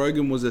Joe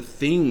Rogan was a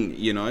thing,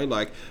 you know.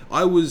 Like,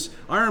 I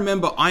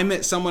remember I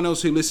met someone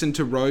else who listened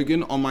to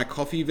Rogan on my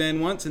coffee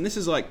van once, and this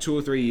is like 2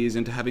 or 3 years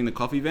into having the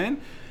coffee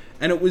van.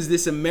 And it was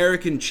this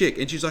American chick,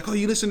 and she's like, oh,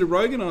 you listen to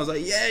Rogan? And I was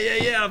like, yeah,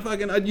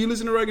 you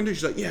listen to Rogan too?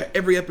 She's like, yeah,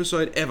 every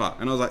episode ever.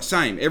 And I was like,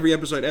 same, every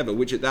episode ever,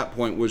 which at that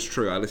point was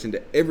true. I listened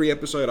to every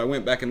episode. I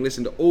went back and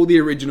listened to all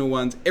the original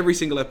ones, every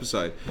single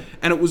episode.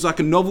 And it was like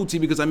a novelty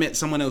because I met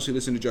someone else who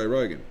listened to Joe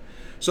Rogan.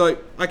 So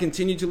I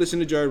continued to listen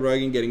to Joe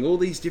Rogan, getting all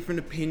these different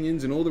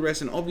opinions and all the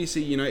rest. And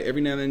obviously, you know,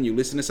 every now and then you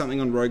listen to something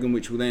on Rogan,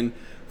 which will then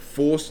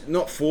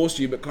not force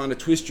you, but kind of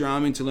twist your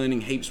arm into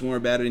learning heaps more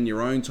about it in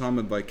your own time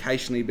and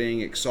vocationally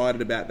being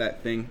excited about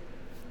that thing,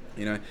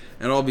 you know.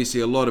 And obviously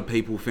a lot of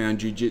people found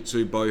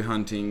jiu-jitsu, bow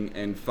hunting,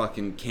 and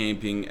fucking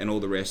camping and all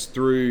the rest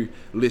through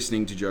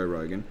listening to Joe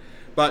Rogan.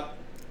 But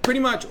pretty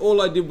much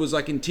all I did was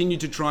I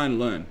continued to try and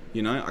learn,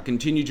 you know. I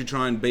continued to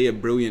try and be a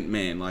brilliant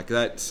man. Like,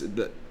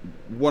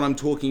 what I'm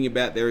talking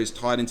about there is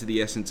tied into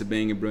the essence of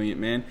being a brilliant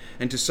man.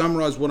 And to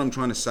summarize what I'm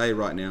trying to say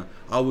right now,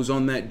 I was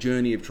on that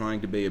journey of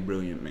trying to be a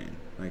brilliant man,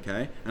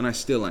 okay? And I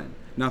still am.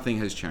 Nothing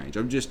has changed.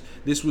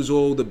 This was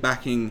all the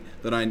backing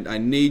that I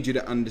need you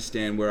to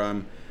understand, where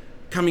I'm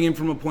coming in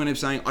from a point of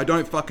saying, I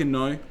don't fucking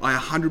know. I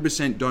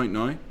 100% don't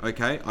know,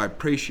 okay? I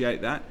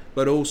appreciate that.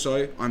 But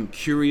also, I'm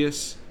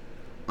curious,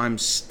 I'm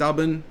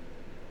stubborn,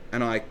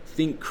 and I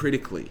think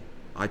critically.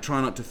 I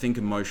try not to think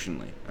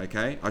emotionally,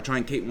 okay? I try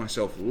and keep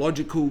myself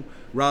logical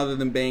rather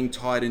than being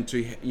tied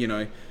into, you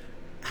know,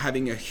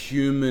 having a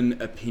human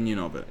opinion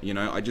of it, you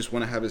know? I just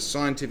want to have a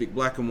scientific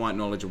black and white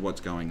knowledge of what's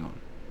going on,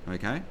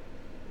 okay?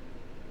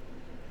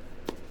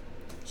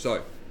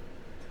 So,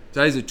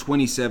 today's the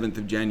 27th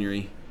of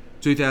January,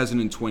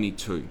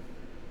 2022.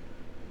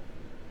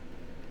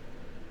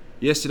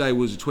 Yesterday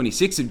was the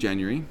 26th of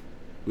January,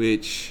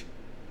 which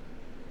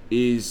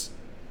is...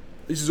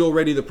 This is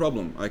already the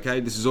problem,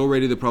 okay? This is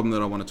already the problem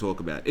that I want to talk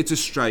about. It's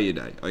Australia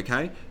Day,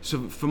 okay?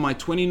 So for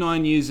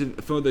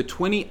the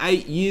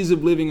 28 years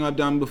of living I've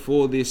done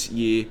before this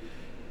year,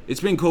 it's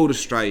been called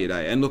Australia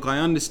Day. And look, I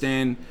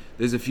understand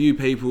there's a few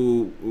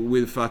people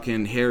with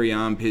fucking hairy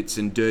armpits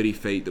and dirty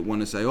feet that want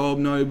to say, oh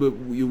no, but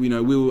you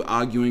know, we were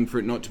arguing for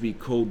it not to be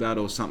called that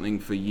or something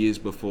for years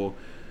before.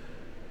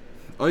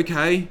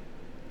 Okay,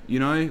 you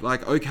know,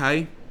 like,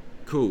 okay,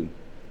 cool.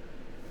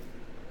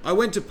 I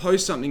went to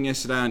post something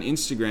yesterday on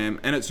Instagram,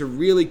 and it's a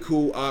really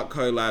cool art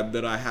collab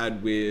that I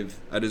had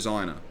with a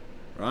designer,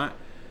 right?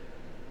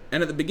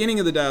 And at the beginning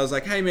of the day, I was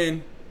like, hey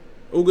man,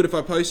 all good if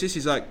I post this?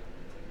 He's like,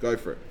 go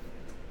for it.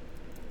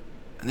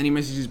 And then he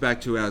messages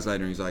back 2 hours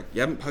later, and he's like,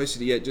 you haven't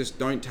posted it yet, just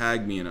don't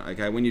tag me in it,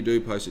 okay? When you do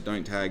post it,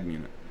 don't tag me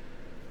in it.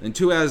 Then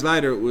 2 hours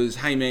later, it was,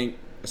 hey man,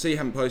 I see you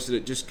haven't posted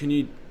it, just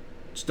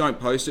don't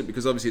post it,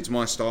 because obviously it's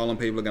my style and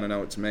people are going to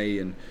know it's me,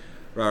 and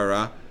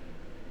rah.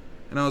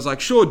 And I was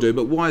like, sure, dude,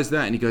 but why is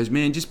that? And he goes,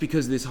 man, just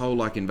because of this whole,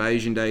 like,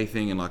 Invasion Day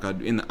thing, and, like,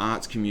 in the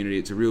arts community,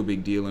 it's a real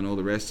big deal and all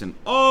the rest. And,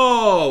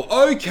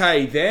 oh,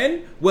 okay,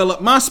 then. Well,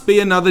 it must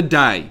be another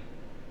day.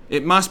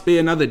 It must be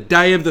another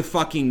day of the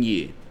fucking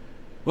year.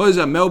 What is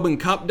that, Melbourne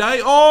Cup Day?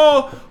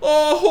 Oh,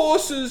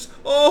 horses.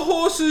 Oh,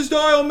 horses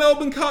die on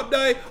Melbourne Cup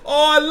Day.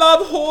 Oh, I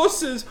love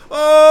horses.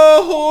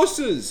 Oh,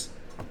 horses.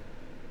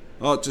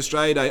 Oh, it's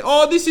Australia Day.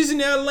 Oh, this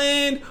isn't our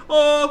land.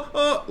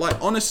 Oh. Like,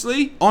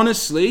 honestly,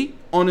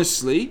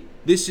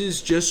 This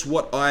is just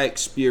what I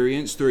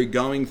experienced through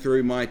going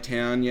through my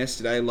town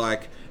yesterday,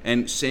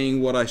 and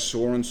seeing what I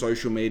saw on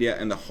social media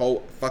and the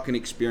whole fucking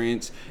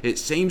experience. It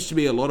seems to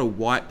be a lot of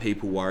white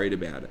people worried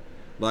about it.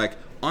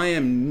 I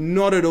am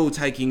not at all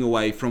taking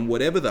away from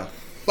whatever the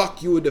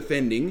fuck you were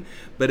defending,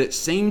 but it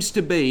seems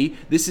to be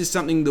this is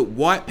something that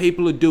white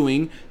people are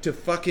doing to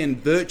fucking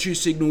virtue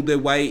signal their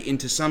way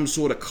into some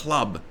sort of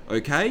club,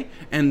 okay?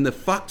 And the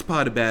fucked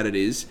part about it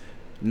is,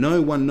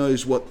 no one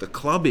knows what the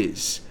club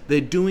is.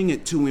 They're doing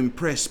it to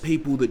impress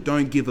people that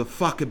don't give a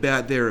fuck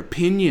about their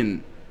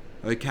opinion,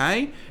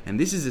 okay? And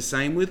this is the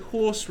same with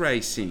horse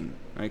racing,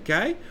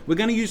 okay? We're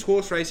going to use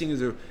horse racing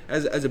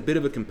as a bit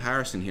of a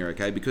comparison here,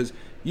 okay? Because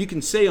you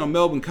can see on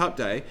Melbourne Cup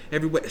Day,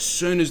 everywhere, as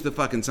soon as the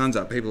fucking sun's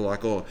up, people are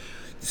like, oh,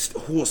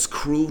 horse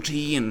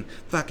cruelty and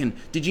fucking,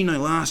 did you know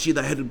last year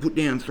they had to put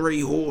down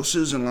 3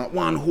 horses and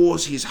one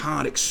horse, his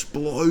heart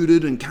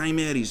exploded and came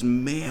out his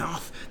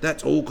mouth.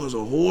 That's all because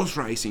of horse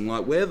racing.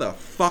 Where the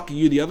fuck are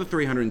you the other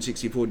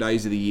 364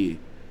 days of the year?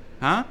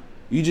 Huh?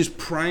 You just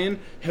praying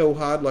hell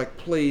hard,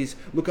 please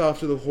look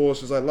after the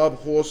horses. I love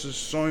horses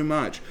so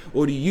much.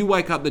 Or do you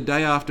wake up the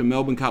day after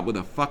Melbourne Cup with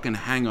a fucking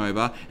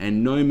hangover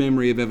and no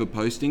memory of ever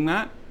posting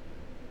that?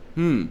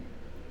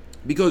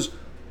 Because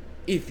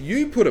if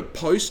you put a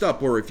post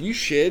up, or if you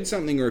shared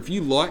something, or if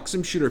you liked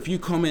some shit, or if you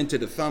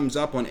commented a thumbs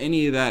up on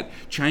any of that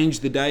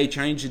change the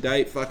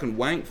date fucking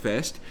wank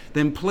fest,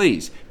 then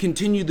please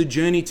continue the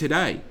journey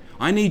today.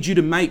 I need you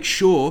to make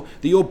sure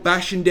that you're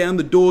bashing down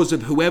the doors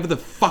of whoever the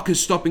fuck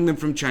is stopping them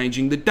from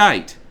changing the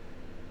date.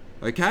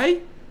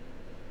 Okay?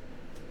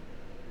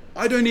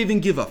 I don't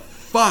even give a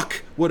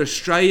fuck what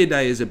Australia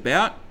Day is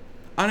about.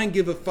 I don't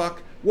give a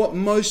fuck what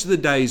most of the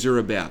days are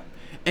about.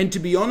 And to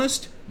be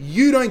honest,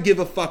 you don't give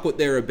a fuck what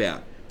they're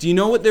about. Do you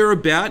know what they're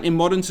about in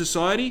modern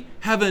society?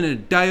 Having a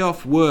day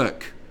off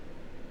work.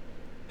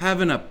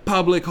 Having a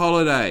public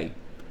holiday.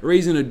 A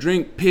reason to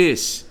drink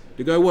piss.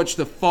 To go watch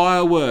the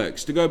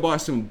fireworks, to go buy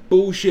some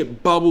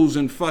bullshit bubbles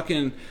and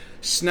fucking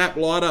snap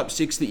light up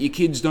sticks that your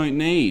kids don't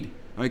need,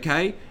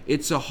 okay?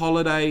 It's a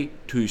holiday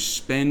to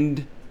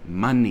spend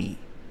money.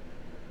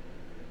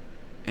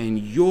 And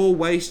you're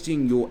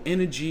wasting your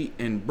energy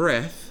and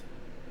breath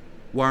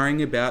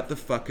worrying about the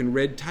fucking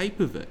red tape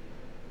of it.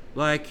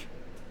 I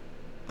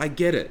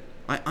get it.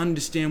 I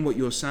understand what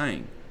you're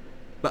saying.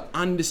 But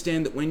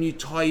understand that when you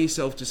tie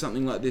yourself to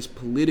something like this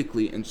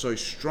politically and so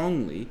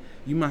strongly,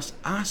 you must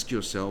ask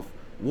yourself,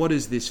 what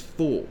is this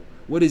for?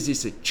 What is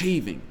this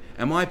achieving?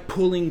 Am I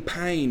pulling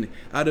pain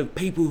out of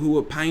people who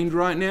are pained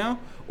right now?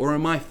 Or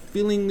am I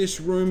filling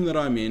this room that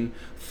I'm in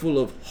full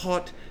of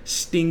hot,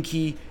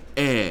 stinky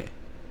air?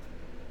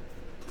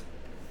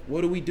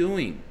 What are we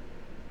doing?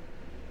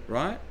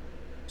 Right?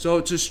 So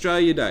it's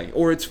Australia Day,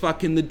 or it's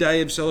fucking the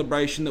day of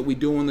celebration that we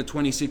do on the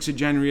 26th of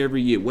January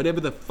every year. Whatever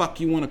the fuck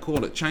you want to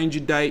call it. Change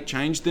your date,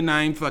 change the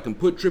name, fucking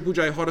put Triple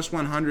J Hottest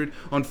 100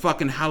 on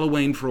fucking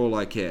Halloween for all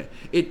I care.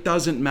 It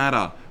doesn't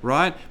matter,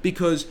 right?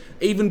 Because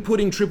even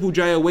putting Triple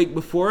J a week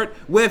before it,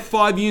 we're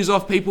 5 years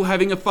off people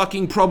having a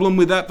fucking problem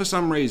with that for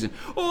some reason.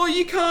 Oh,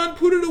 you can't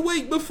put it a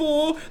week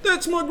before.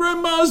 That's my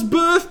grandma's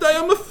birthday.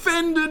 I'm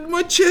offended.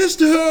 My chest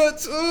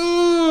hurts.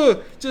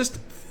 Ugh. Just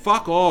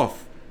fuck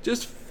off.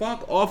 Just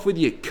fuck off with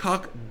your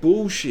cuck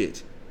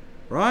bullshit,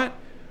 right?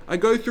 I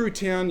go through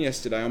town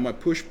yesterday on my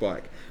push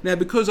bike. Now,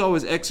 because I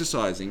was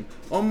exercising,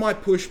 on my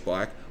push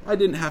bike, I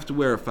didn't have to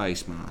wear a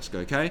face mask,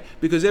 okay?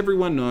 Because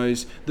everyone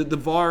knows that the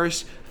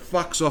virus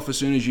fucks off as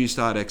soon as you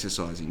start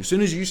exercising. As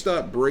soon as you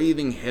start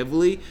breathing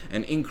heavily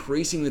and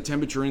increasing the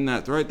temperature in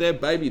that throat there,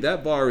 baby,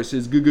 that virus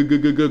is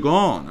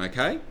gone,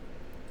 okay?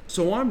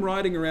 So I'm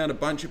riding around a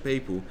bunch of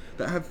people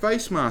that have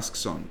face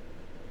masks on,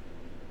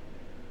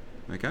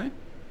 okay?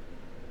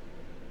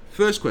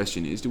 First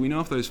question is, do we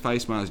know if those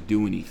face masks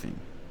do anything?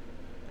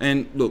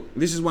 And look,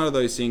 this is one of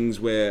those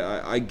things where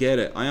I get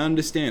it. I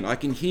understand. I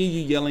can hear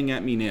you yelling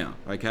at me now,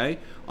 okay?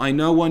 I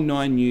know on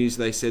 9 News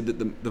they said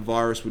that the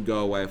virus would go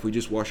away if we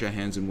just wash our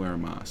hands and wear a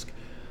mask.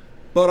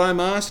 But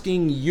I'm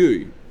asking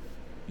you,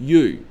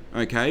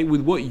 okay,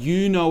 with what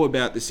you know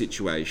about the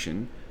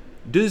situation,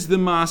 does the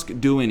mask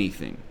do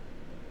anything?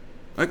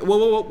 Okay,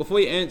 well, before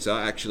you answer,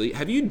 actually,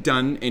 have you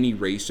done any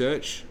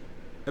research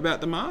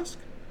about the mask?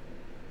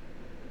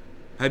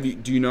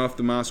 Do you know if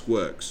the mask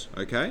works,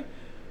 okay?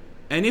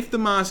 And if the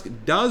mask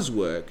does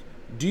work,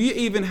 do you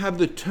even have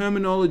the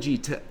terminology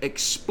to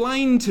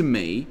explain to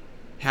me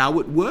how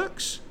it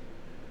works?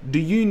 Do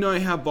you know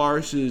how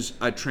viruses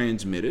are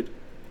transmitted?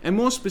 And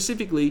more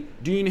specifically,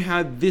 do you know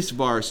how this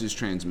virus is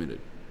transmitted?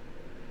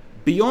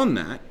 Beyond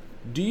that,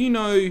 do you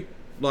know,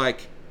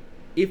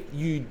 if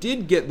you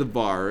did get the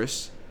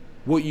virus,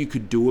 what you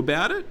could do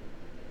about it?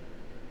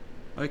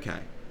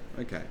 Okay,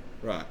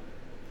 right.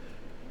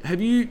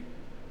 Have you...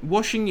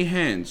 washing your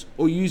hands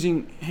or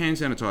using hand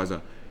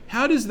sanitizer,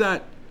 how does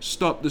that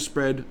stop the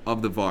spread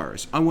of the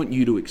virus? I want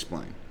you to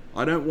explain.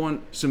 I don't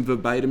want some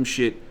verbatim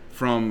shit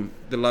from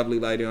the lovely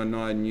lady on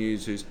 9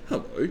 News who's,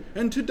 hello,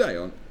 and today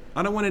on...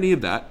 I don't want any of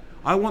that.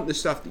 I want the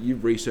stuff that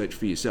you've researched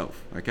for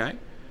yourself, okay?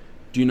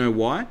 Do you know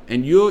why?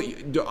 And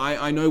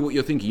I know what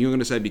you're thinking. You're going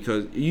to say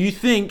because you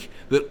think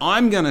that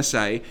I'm going to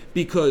say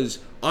because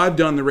I've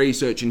done the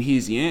research and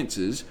here's the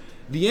answers.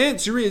 The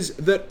answer is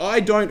that I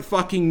don't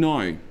fucking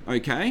know,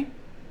 okay?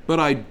 But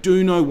I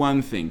do know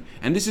one thing,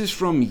 and this is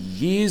from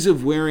years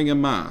of wearing a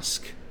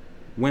mask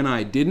when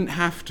I didn't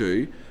have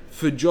to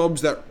for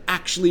jobs that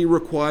actually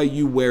require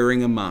you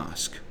wearing a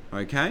mask.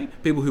 Okay?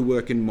 People who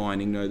work in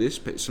mining know this.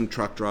 Some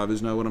truck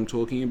drivers know what I'm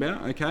talking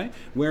about. Okay?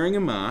 Wearing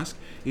a mask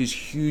is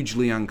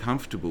hugely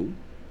uncomfortable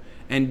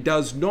and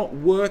does not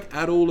work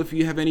at all if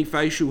you have any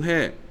facial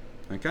hair.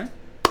 Okay?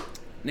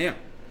 Now,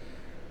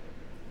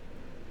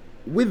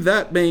 with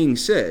that being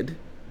said,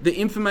 the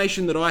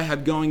information that I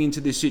have going into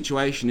this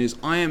situation is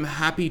I am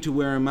happy to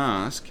wear a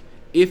mask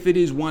if it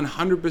is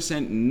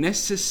 100%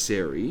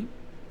 necessary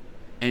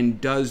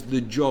and does the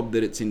job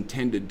that it's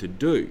intended to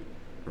do.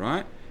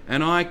 Right?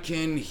 And I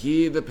can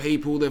hear the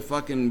people, they're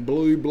fucking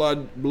blue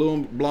blood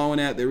blowing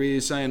out their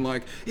ears saying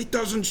like, it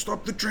doesn't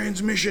stop the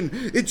transmission,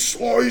 it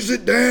slows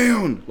it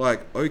down.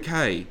 Like,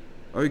 okay,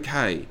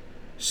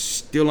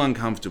 still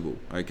uncomfortable,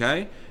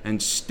 okay?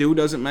 And still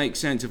doesn't make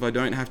sense if I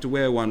don't have to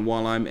wear one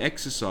while I'm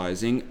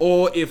exercising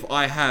or if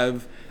I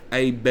have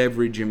a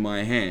beverage in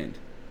my hand,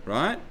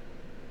 right?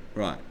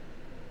 Right.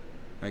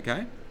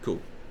 Okay,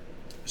 cool.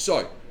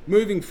 So,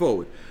 moving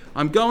forward,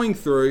 I'm going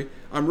through,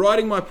 I'm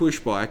riding my push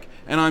bike,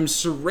 and I'm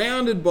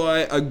surrounded by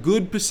a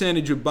good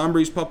percentage of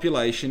Bunbury's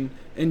population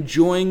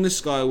enjoying the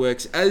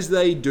Skyworks as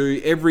they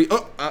do every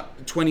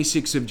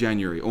 26th of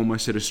January.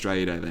 Almost said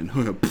Australia Day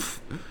then.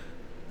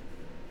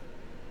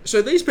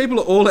 So these people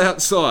are all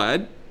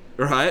outside,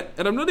 right?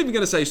 And I'm not even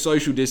going to say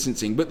social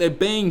distancing, but they're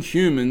being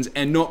humans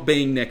and not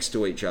being next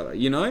to each other,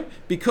 you know?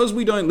 Because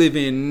we don't live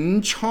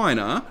in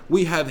China,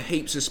 we have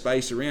heaps of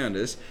space around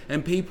us,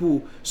 and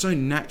people so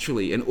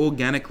naturally and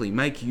organically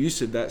make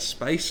use of that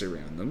space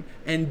around them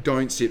and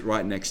don't sit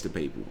right next to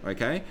people,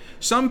 okay?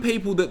 Some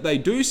people that they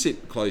do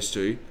sit close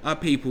to are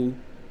people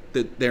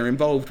that they're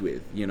involved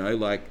with, you know,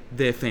 like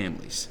their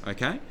families,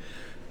 okay?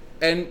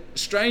 And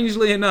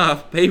strangely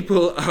enough,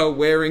 people are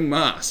wearing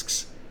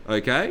masks,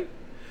 okay?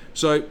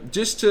 So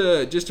just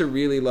to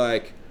really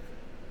like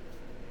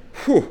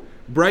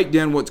break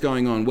down what's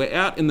going on, we're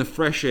out in the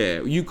fresh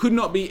air. You could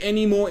not be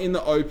any more in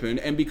the open,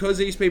 and because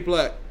these people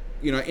are,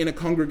 you know, in a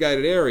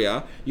congregated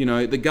area, you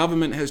know, the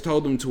government has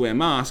told them to wear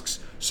masks,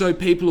 so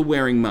people are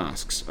wearing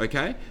masks,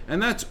 okay?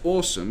 And that's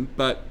awesome,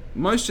 but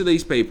most of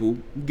these people,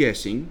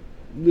 guessing,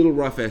 little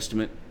rough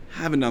estimate,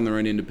 haven't done their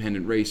own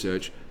independent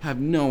research, have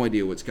no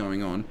idea what's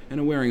going on,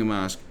 and are wearing a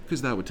mask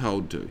because they were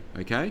told to,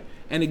 okay?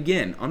 And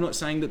again, I'm not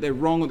saying that they're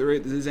wrong or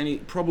there's any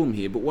problem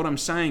here, but what I'm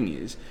saying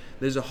is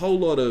there's a whole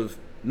lot of,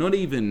 not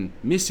even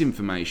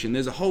misinformation,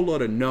 there's a whole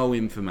lot of no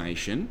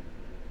information.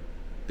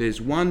 There's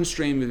one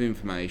stream of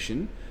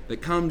information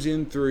that comes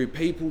in through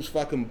people's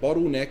fucking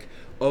bottleneck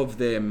of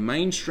their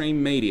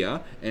mainstream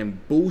media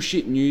and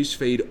bullshit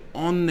newsfeed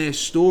on their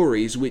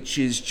stories, which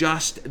is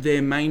just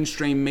their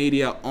mainstream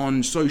media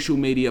on social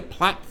media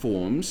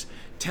platforms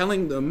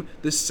telling them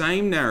the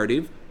same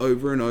narrative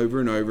over and over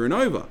and over and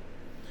over.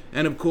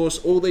 And of course,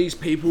 all these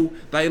people,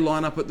 they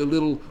line up at the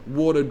little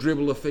water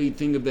dribbler feed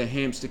thing of their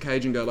hamster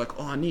cage and go like,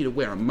 oh, I need to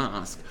wear a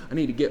mask. I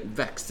need to get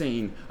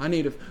vaccine. I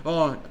need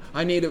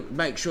to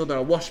make sure that I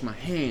wash my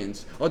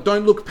hands. Oh,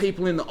 don't look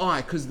people in the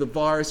eye because the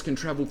virus can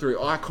travel through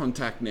eye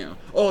contact now.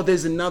 Oh,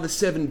 there's another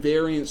 7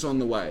 variants on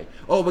the way.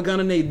 Oh, we're going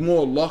to need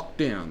more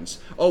lockdowns.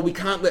 Oh, we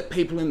can't let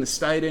people in the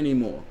state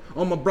anymore.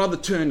 Oh, my brother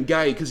turned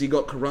gay because he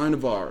got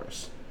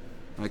coronavirus.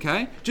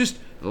 Okay? Just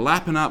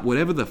lapping up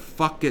whatever the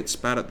fuck gets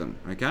spat at them.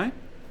 Okay?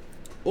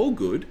 All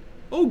good,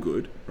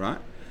 right?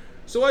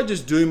 So I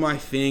just do my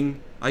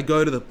thing. I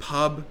go to the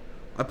pub,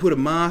 I put a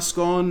mask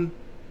on,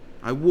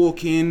 I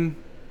walk in,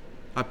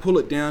 I pull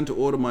it down to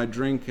order my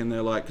drink, and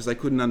they're like, because they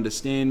couldn't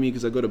understand me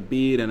because I got a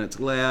beard and it's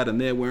loud and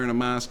they're wearing a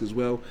mask as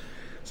well.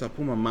 So I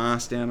pull my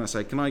mask down and I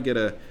say, can I get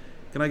a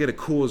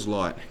Coors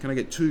Light? Can I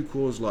get 2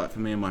 Coors Light for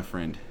me and my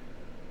friend?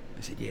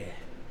 They said, yeah.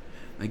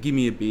 They give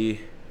me a beer,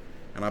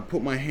 and I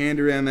put my hand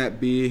around that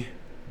beer.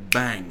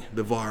 Bang,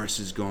 the virus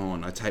is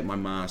gone. I take my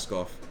mask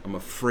off. I'm a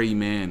free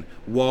man.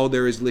 While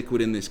there is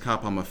liquid in this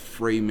cup, I'm a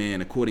free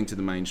man, according to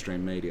the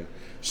mainstream media.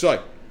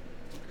 So,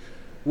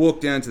 walk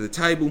down to the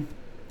table,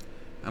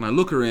 and I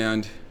look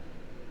around,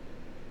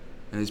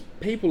 and there's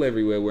people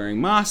everywhere wearing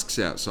masks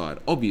outside,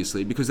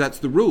 obviously, because that's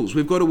the rules.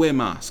 We've got to wear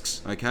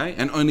masks, okay?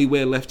 And only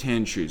wear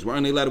left-hand shoes. We're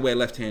only allowed to wear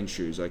left-hand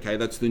shoes, okay?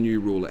 That's the new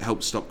rule. It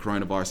helps stop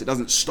coronavirus. It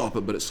doesn't stop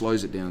it, but it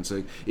slows it down.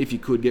 So if you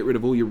could, get rid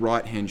of all your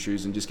right-hand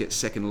shoes and just get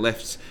second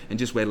lefts and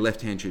just wear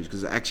left-hand shoes,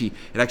 because it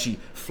actually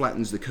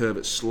flattens the curve.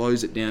 It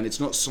slows it down. It's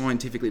not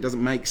scientifically, it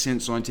doesn't make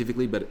sense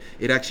scientifically, but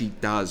it actually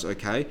does,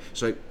 okay?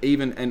 So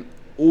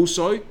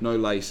also, no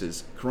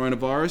laces.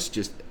 Coronavirus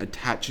just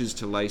attaches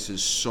to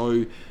laces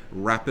so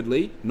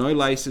rapidly. No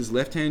laces,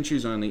 left-hand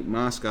shoes only,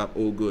 mask up,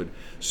 all good.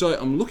 So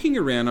I'm looking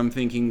around, I'm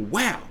thinking,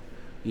 wow,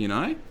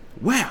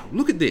 wow,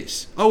 look at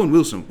this. Owen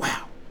Wilson,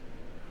 wow.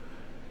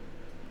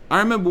 I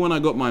remember when I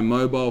got my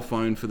mobile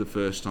phone for the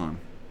first time.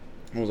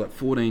 I was like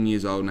 14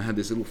 years old and I had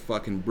this little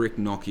fucking brick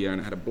Nokia and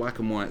it had a black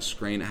and white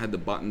screen. It had the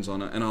buttons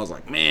on it and I was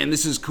like, man,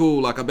 this is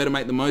cool. Like, I better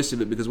make the most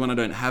of it because when I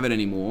don't have it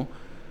anymore,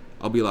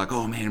 I'll be like,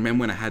 oh man,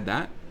 remember when I had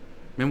that?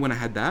 Remember when I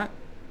had that?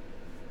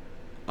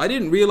 I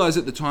didn't realize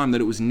at the time that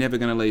it was never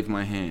going to leave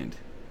my hand.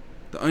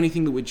 The only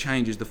thing that would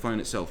change is the phone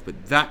itself,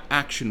 but that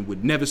action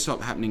would never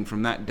stop happening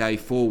from that day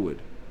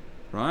forward,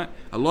 right?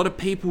 A lot of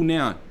people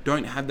now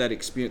don't have that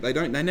experience.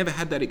 They never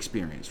had that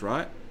experience,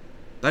 right?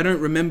 They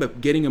don't remember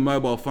getting a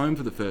mobile phone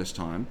for the first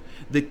time.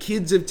 The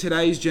kids of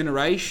today's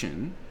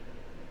generation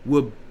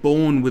were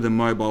born with a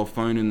mobile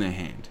phone in their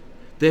hand.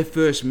 Their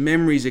first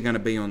memories are going to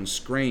be on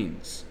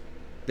screens.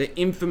 The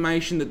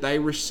information that they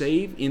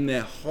receive in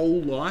their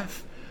whole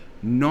life,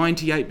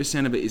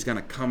 98% of it is going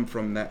to come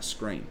from that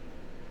screen,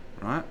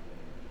 right?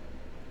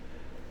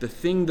 The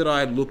thing that I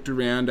had looked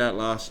around at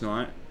last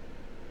night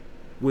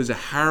was a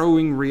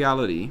harrowing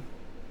reality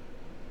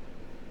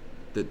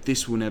that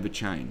this will never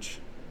change.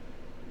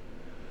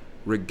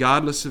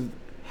 Regardless of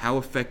how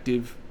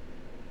effective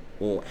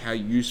or how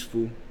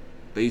useful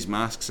these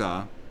masks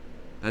are,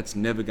 that's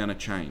never going to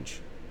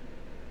change.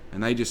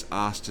 And they just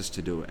asked us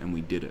to do it, and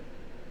we did it.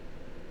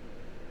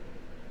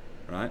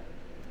 Right?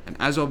 And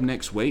as of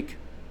next week,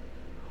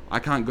 I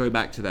can't go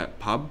back to that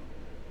pub.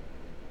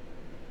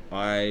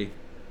 I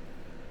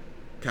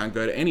can't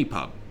go to any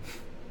pub.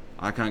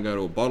 I can't go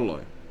to a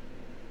Bottle-O.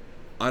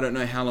 I don't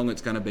know how long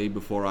it's going to be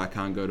before I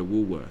can't go to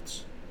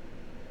Woolworths.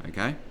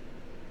 Okay?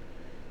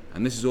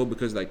 And this is all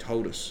because they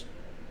told us.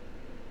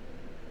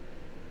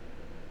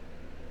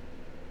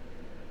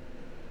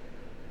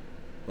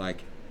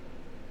 Like,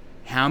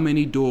 how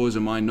many doors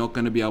am I not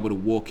going to be able to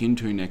walk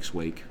into next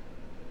week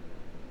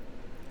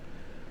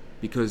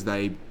because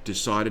they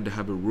decided to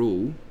have a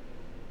rule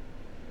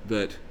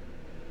that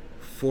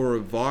for a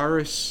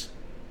virus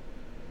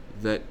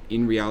that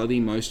in reality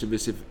most of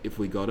us, if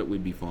we got it,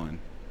 we'd be fine.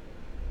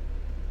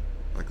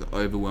 Like the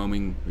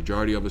overwhelming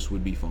majority of us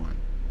would be fine.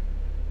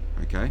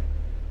 Okay?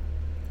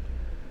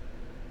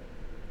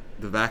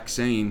 The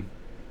vaccine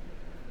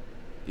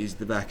is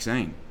the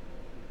vaccine.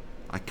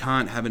 I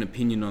can't have an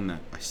opinion on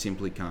that. I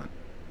simply can't.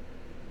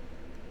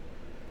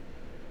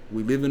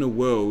 We live in a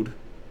world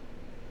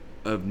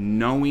of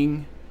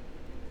knowing,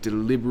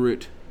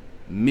 deliberate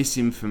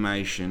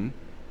misinformation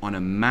on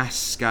a mass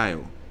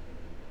scale.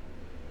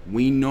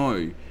 We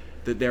know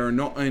that there are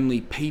not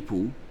only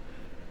people,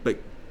 but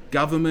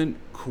government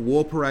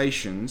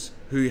corporations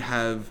who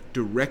have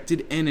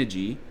directed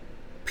energy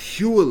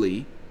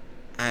purely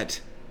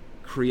at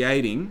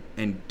creating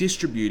and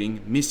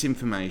distributing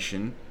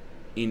misinformation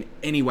in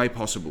any way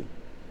possible.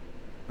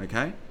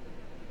 Okay?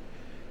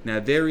 Now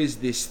there is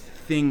this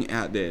thing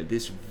out there,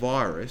 this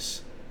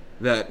virus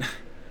that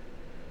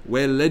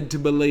we're led to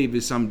believe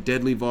is some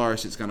deadly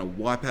virus that's going to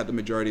wipe out the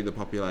majority of the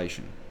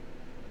population.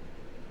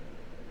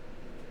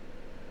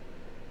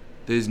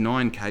 There's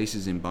 9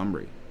 cases in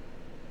Bunbury.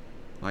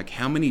 Like,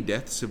 how many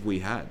deaths have we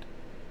had?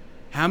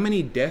 How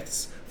many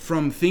deaths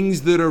from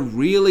things that are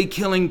really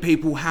killing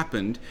people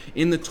happened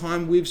in the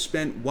time we've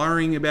spent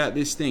worrying about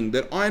this thing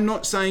that I'm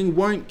not saying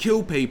won't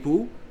kill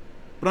people,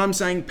 but I'm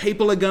saying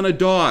people are going to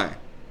die.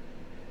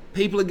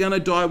 People are going to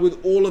die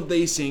with all of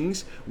these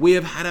things. We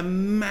have had a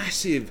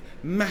massive,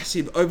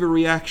 massive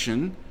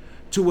overreaction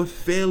to a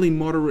fairly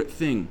moderate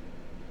thing.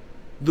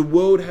 The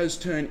world has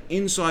turned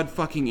inside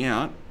fucking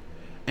out,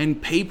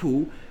 and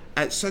people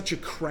at such a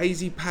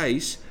crazy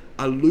pace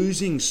are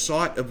losing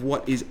sight of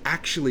what is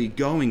actually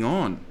going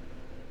on,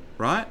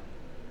 right?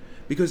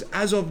 Because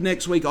as of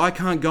next week, I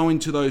can't go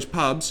into those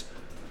pubs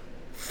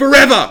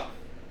forever.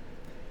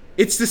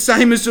 It's the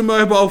same as a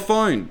mobile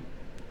phone.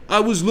 I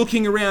was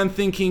looking around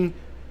thinking,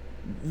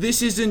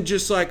 this isn't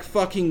just like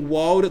fucking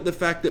wild at the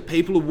fact that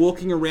people are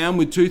walking around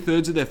with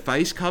 2/3 of their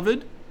face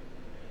covered.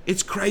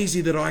 It's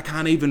crazy that I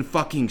can't even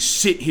fucking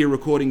sit here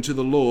according to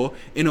the law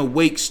in a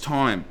week's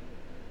time.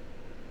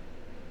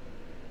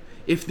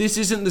 If this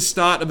isn't the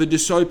start of a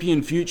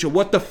dystopian future,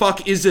 what the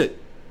fuck is it?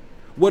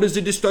 What does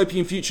a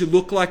dystopian future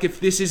look like if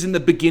this isn't the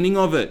beginning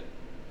of it?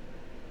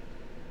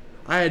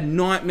 I had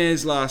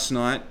nightmares last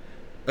night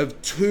of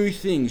 2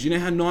 things. You know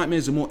how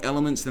nightmares are more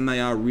elements than they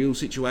are real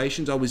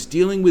situations? I was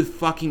dealing with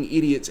fucking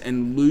idiots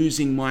and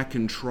losing my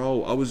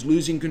control. I was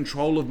losing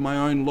control of my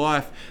own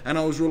life, and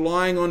I was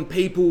relying on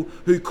people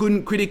who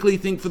couldn't critically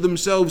think for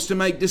themselves to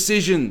make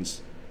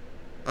decisions.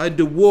 I had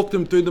to walk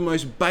them through the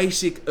most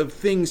basic of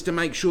things to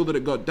make sure that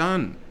it got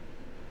done.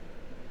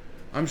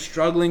 I'm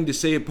struggling to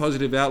see a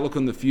positive outlook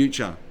on the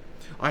future.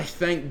 I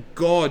thank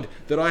God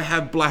that I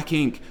have black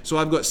ink, so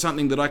I've got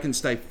something that I can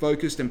stay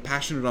focused and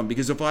passionate on,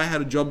 because if I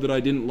had a job that I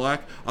didn't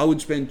like, I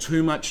would spend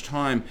too much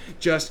time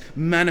just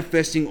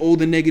manifesting all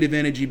the negative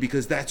energy,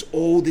 because that's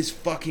all this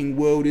fucking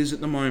world is at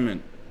the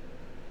moment.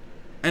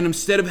 And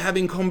instead of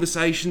having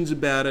conversations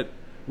about it,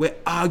 we're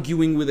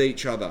arguing with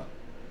each other.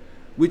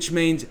 Which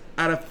means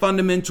at a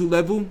fundamental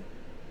level,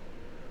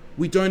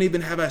 we don't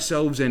even have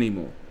ourselves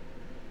anymore.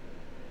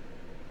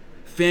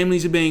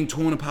 Families are being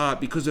torn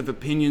apart because of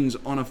opinions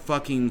on a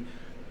fucking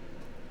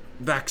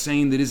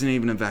vaccine that isn't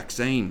even a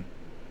vaccine,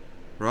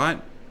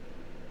 right?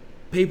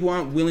 People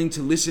aren't willing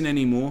to listen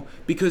anymore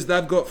because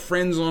they've got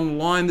friends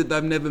online that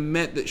they've never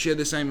met that share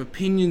the same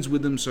opinions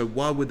with them, so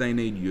why would they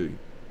need you?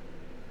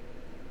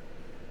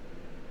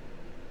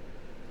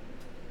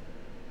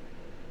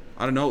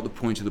 I don't know what the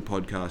point of the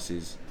podcast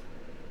is.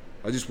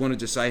 I just wanted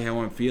to say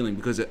how I'm feeling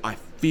because I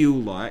feel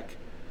like,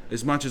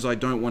 as much as I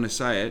don't want to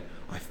say it,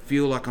 I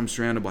feel like I'm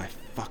surrounded by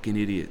fucking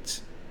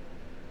idiots.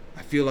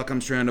 I feel like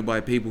I'm surrounded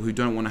by people who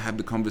don't want to have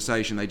the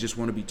conversation. They just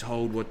want to be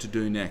told what to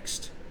do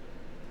next.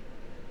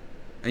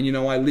 And you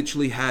know, I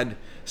literally had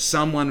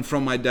someone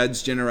from my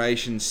dad's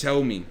generation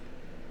tell me.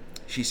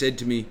 She said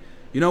to me,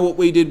 you know what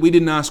we did? We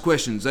didn't ask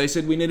questions. They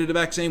said we needed a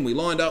vaccine. We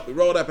lined up, we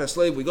rolled up our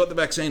sleeve, we got the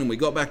vaccine and we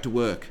got back to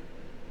work.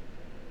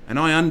 And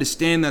I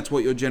understand that's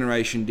what your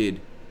generation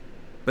did.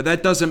 But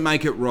that doesn't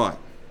make it right.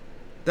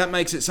 That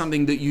makes it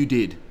something that you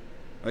did.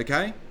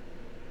 Okay?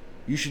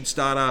 You should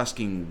start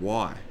asking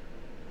why.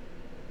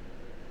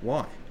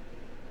 Why?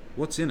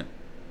 What's in it?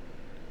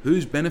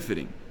 Who's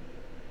benefiting?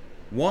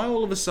 Why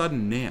all of a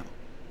sudden now?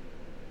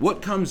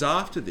 What comes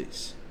after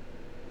this?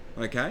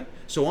 Okay?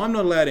 So I'm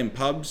not allowed in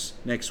pubs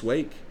next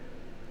week.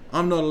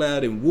 I'm not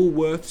allowed in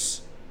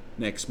Woolworths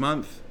next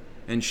month.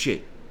 And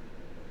shit.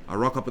 I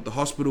rock up at the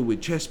hospital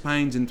with chest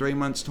pains in 3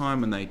 months'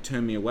 time and they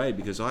turn me away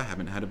because I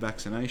haven't had a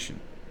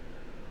vaccination.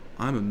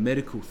 I'm a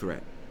medical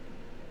threat.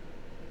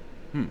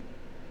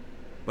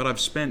 But I've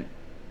spent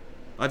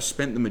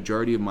the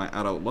majority of my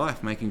adult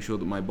life making sure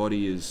that my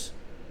body is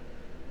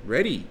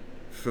ready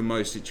for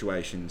most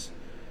situations.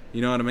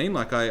 You know what I mean?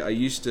 Like I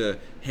used to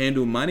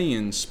handle money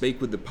and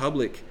speak with the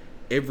public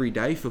every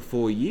day for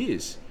 4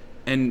 years.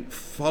 And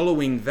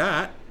following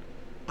that,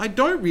 I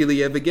don't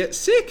really ever get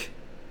sick.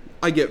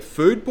 I get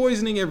food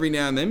poisoning every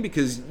now and then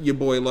because your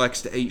boy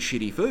likes to eat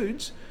shitty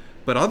foods.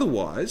 But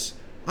otherwise,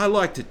 I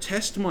like to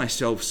test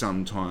myself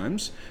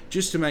sometimes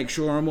just to make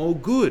sure I'm all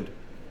good.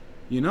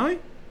 You know?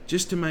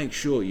 Just to make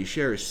sure. You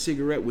share a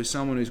cigarette with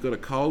someone who's got a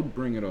cold,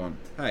 bring it on.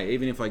 Hey,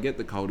 even if I get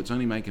the cold, it's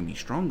only making me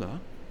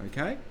stronger.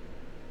 Okay?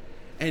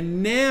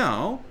 And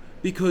now,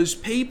 because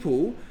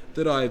people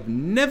that I've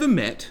never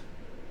met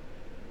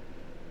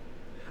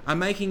are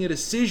making a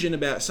decision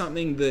about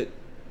something that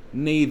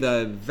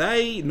neither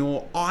they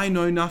nor I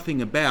know nothing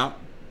about,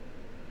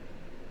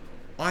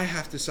 I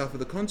have to suffer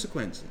the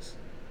consequences.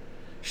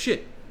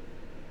 Shit.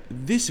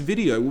 This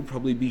video will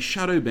probably be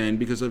shadow banned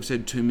because I've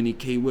said too many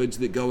keywords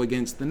that go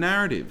against the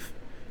narrative.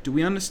 Do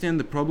we understand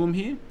the problem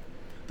here?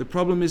 The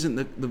problem isn't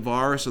the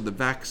virus or the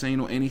vaccine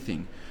or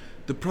anything.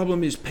 The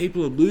problem is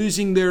people are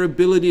losing their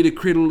ability to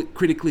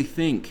critically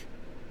think.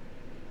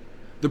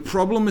 The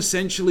problem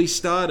essentially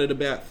started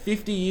about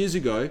 50 years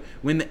ago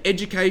when the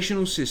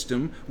educational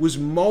system was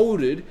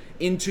molded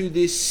into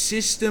this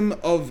system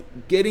of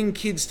getting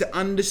kids to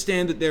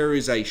understand that there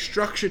is a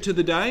structure to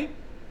the day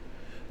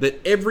that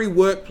every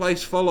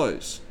workplace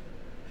follows.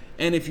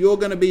 And if you're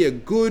going to be a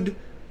good,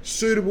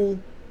 suitable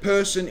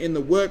person in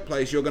the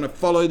workplace, you're going to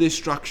follow this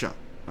structure.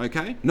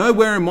 Okay?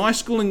 Nowhere in my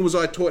schooling was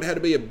I taught how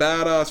to be a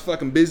badass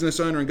fucking business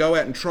owner and go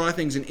out and try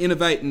things and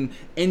innovate and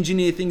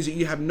engineer things that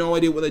you have no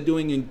idea what they're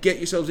doing and get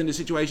yourselves into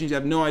situations you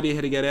have no idea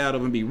how to get out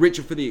of and be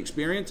richer for the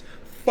experience.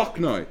 Fuck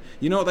no.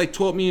 You know what they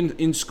taught me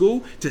in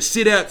school? To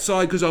sit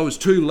outside because I was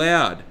too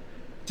loud.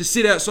 To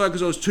sit outside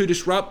because I was too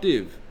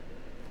disruptive.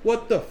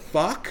 What the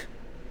fuck?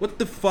 What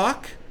the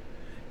fuck?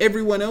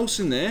 Everyone else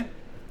in there,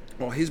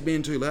 oh, he's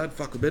being too loud.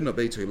 Fuck, I better not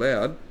be too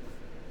loud.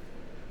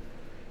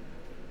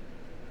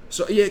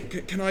 So, yeah,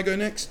 can I go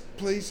next,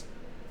 please?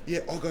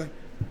 Yeah, I'll go.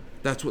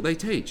 That's what they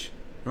teach,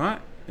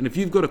 right? And if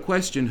you've got a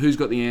question, who's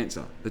got the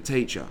answer? The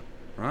teacher,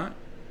 right?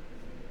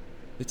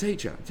 The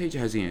teacher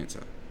has the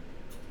answer.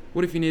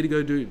 What if you need to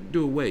go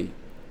do a wee?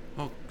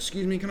 Oh,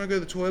 excuse me, can I go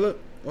to the toilet?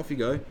 Off you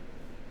go,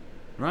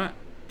 right?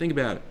 Think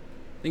about it.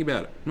 Think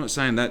about it. I'm not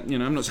saying that,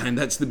 I'm not saying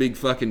that's the big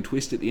fucking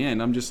twist at the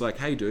end. I'm just like,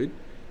 hey, dude,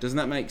 doesn't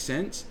that make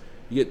sense?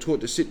 You get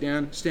taught to sit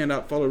down, stand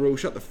up, follow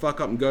rules, shut the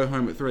fuck up and go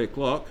home at 3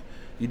 o'clock.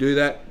 You do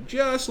that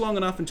just long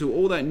enough until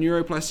all that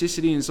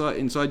neuroplasticity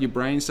inside your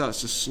brain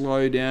starts to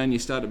slow down. You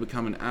start to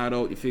become an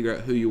adult. You figure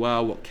out who you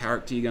are, what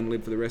character you're going to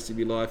live for the rest of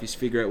your life. You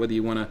figure out whether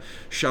you want to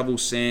shovel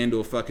sand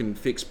or fucking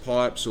fix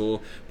pipes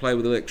or play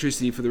with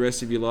electricity for the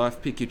rest of your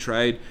life. Pick your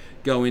trade,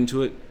 go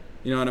into it.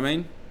 You know what I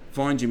mean?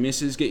 Find your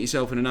missus, get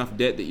yourself in enough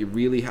debt that you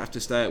really have to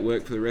stay at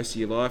work for the rest of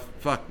your life.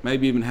 Fuck,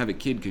 maybe even have a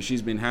kid because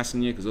she's been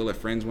hassling you because all her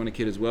friends want a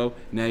kid as well.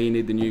 Now you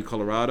need the new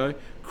Colorado.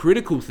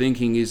 Critical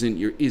thinking isn't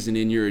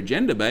in your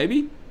agenda,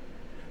 baby.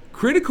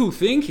 Critical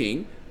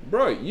thinking,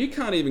 bro, you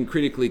can't even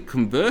critically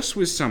converse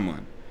with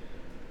someone.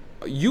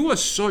 You are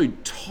so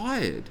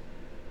tired.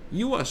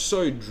 You are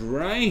so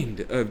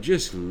drained of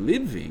just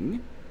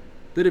living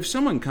that if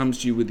someone comes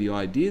to you with the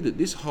idea that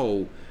this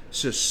whole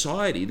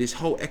society, this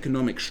whole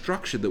economic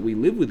structure that we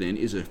live within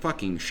is a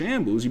fucking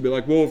shambles, you'd be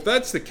like, well, if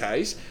that's the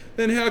case,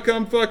 then how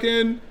come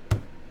fucking...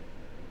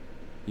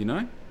 You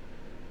know?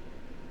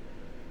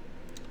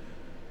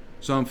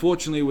 So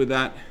unfortunately with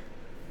that,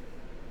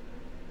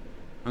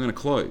 I'm going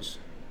to close.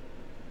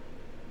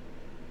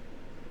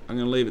 I'm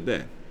going to leave it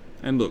there.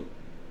 And look,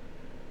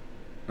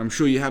 I'm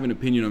sure you have an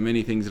opinion on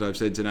many things that I've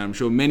said today. I'm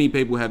sure many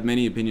people have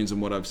many opinions on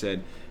what I've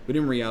said. But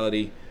in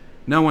reality,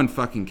 no one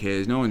fucking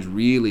cares. No one's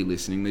really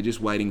listening. They're just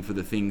waiting for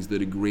the things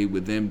that agree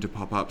with them to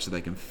pop up so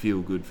they can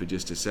feel good for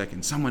just a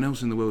second. Someone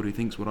else in the world who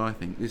thinks what I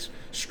think. This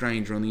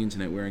stranger on the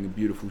internet wearing a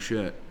beautiful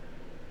shirt.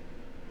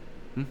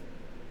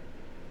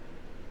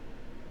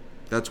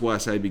 That's why I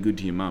say be good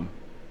to your mum.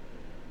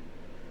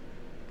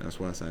 That's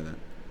why I say that.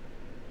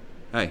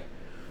 Hey,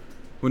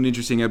 what an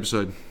interesting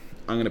episode.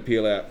 I'm going to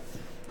peel out.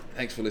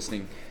 Thanks for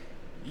listening.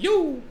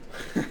 Yo!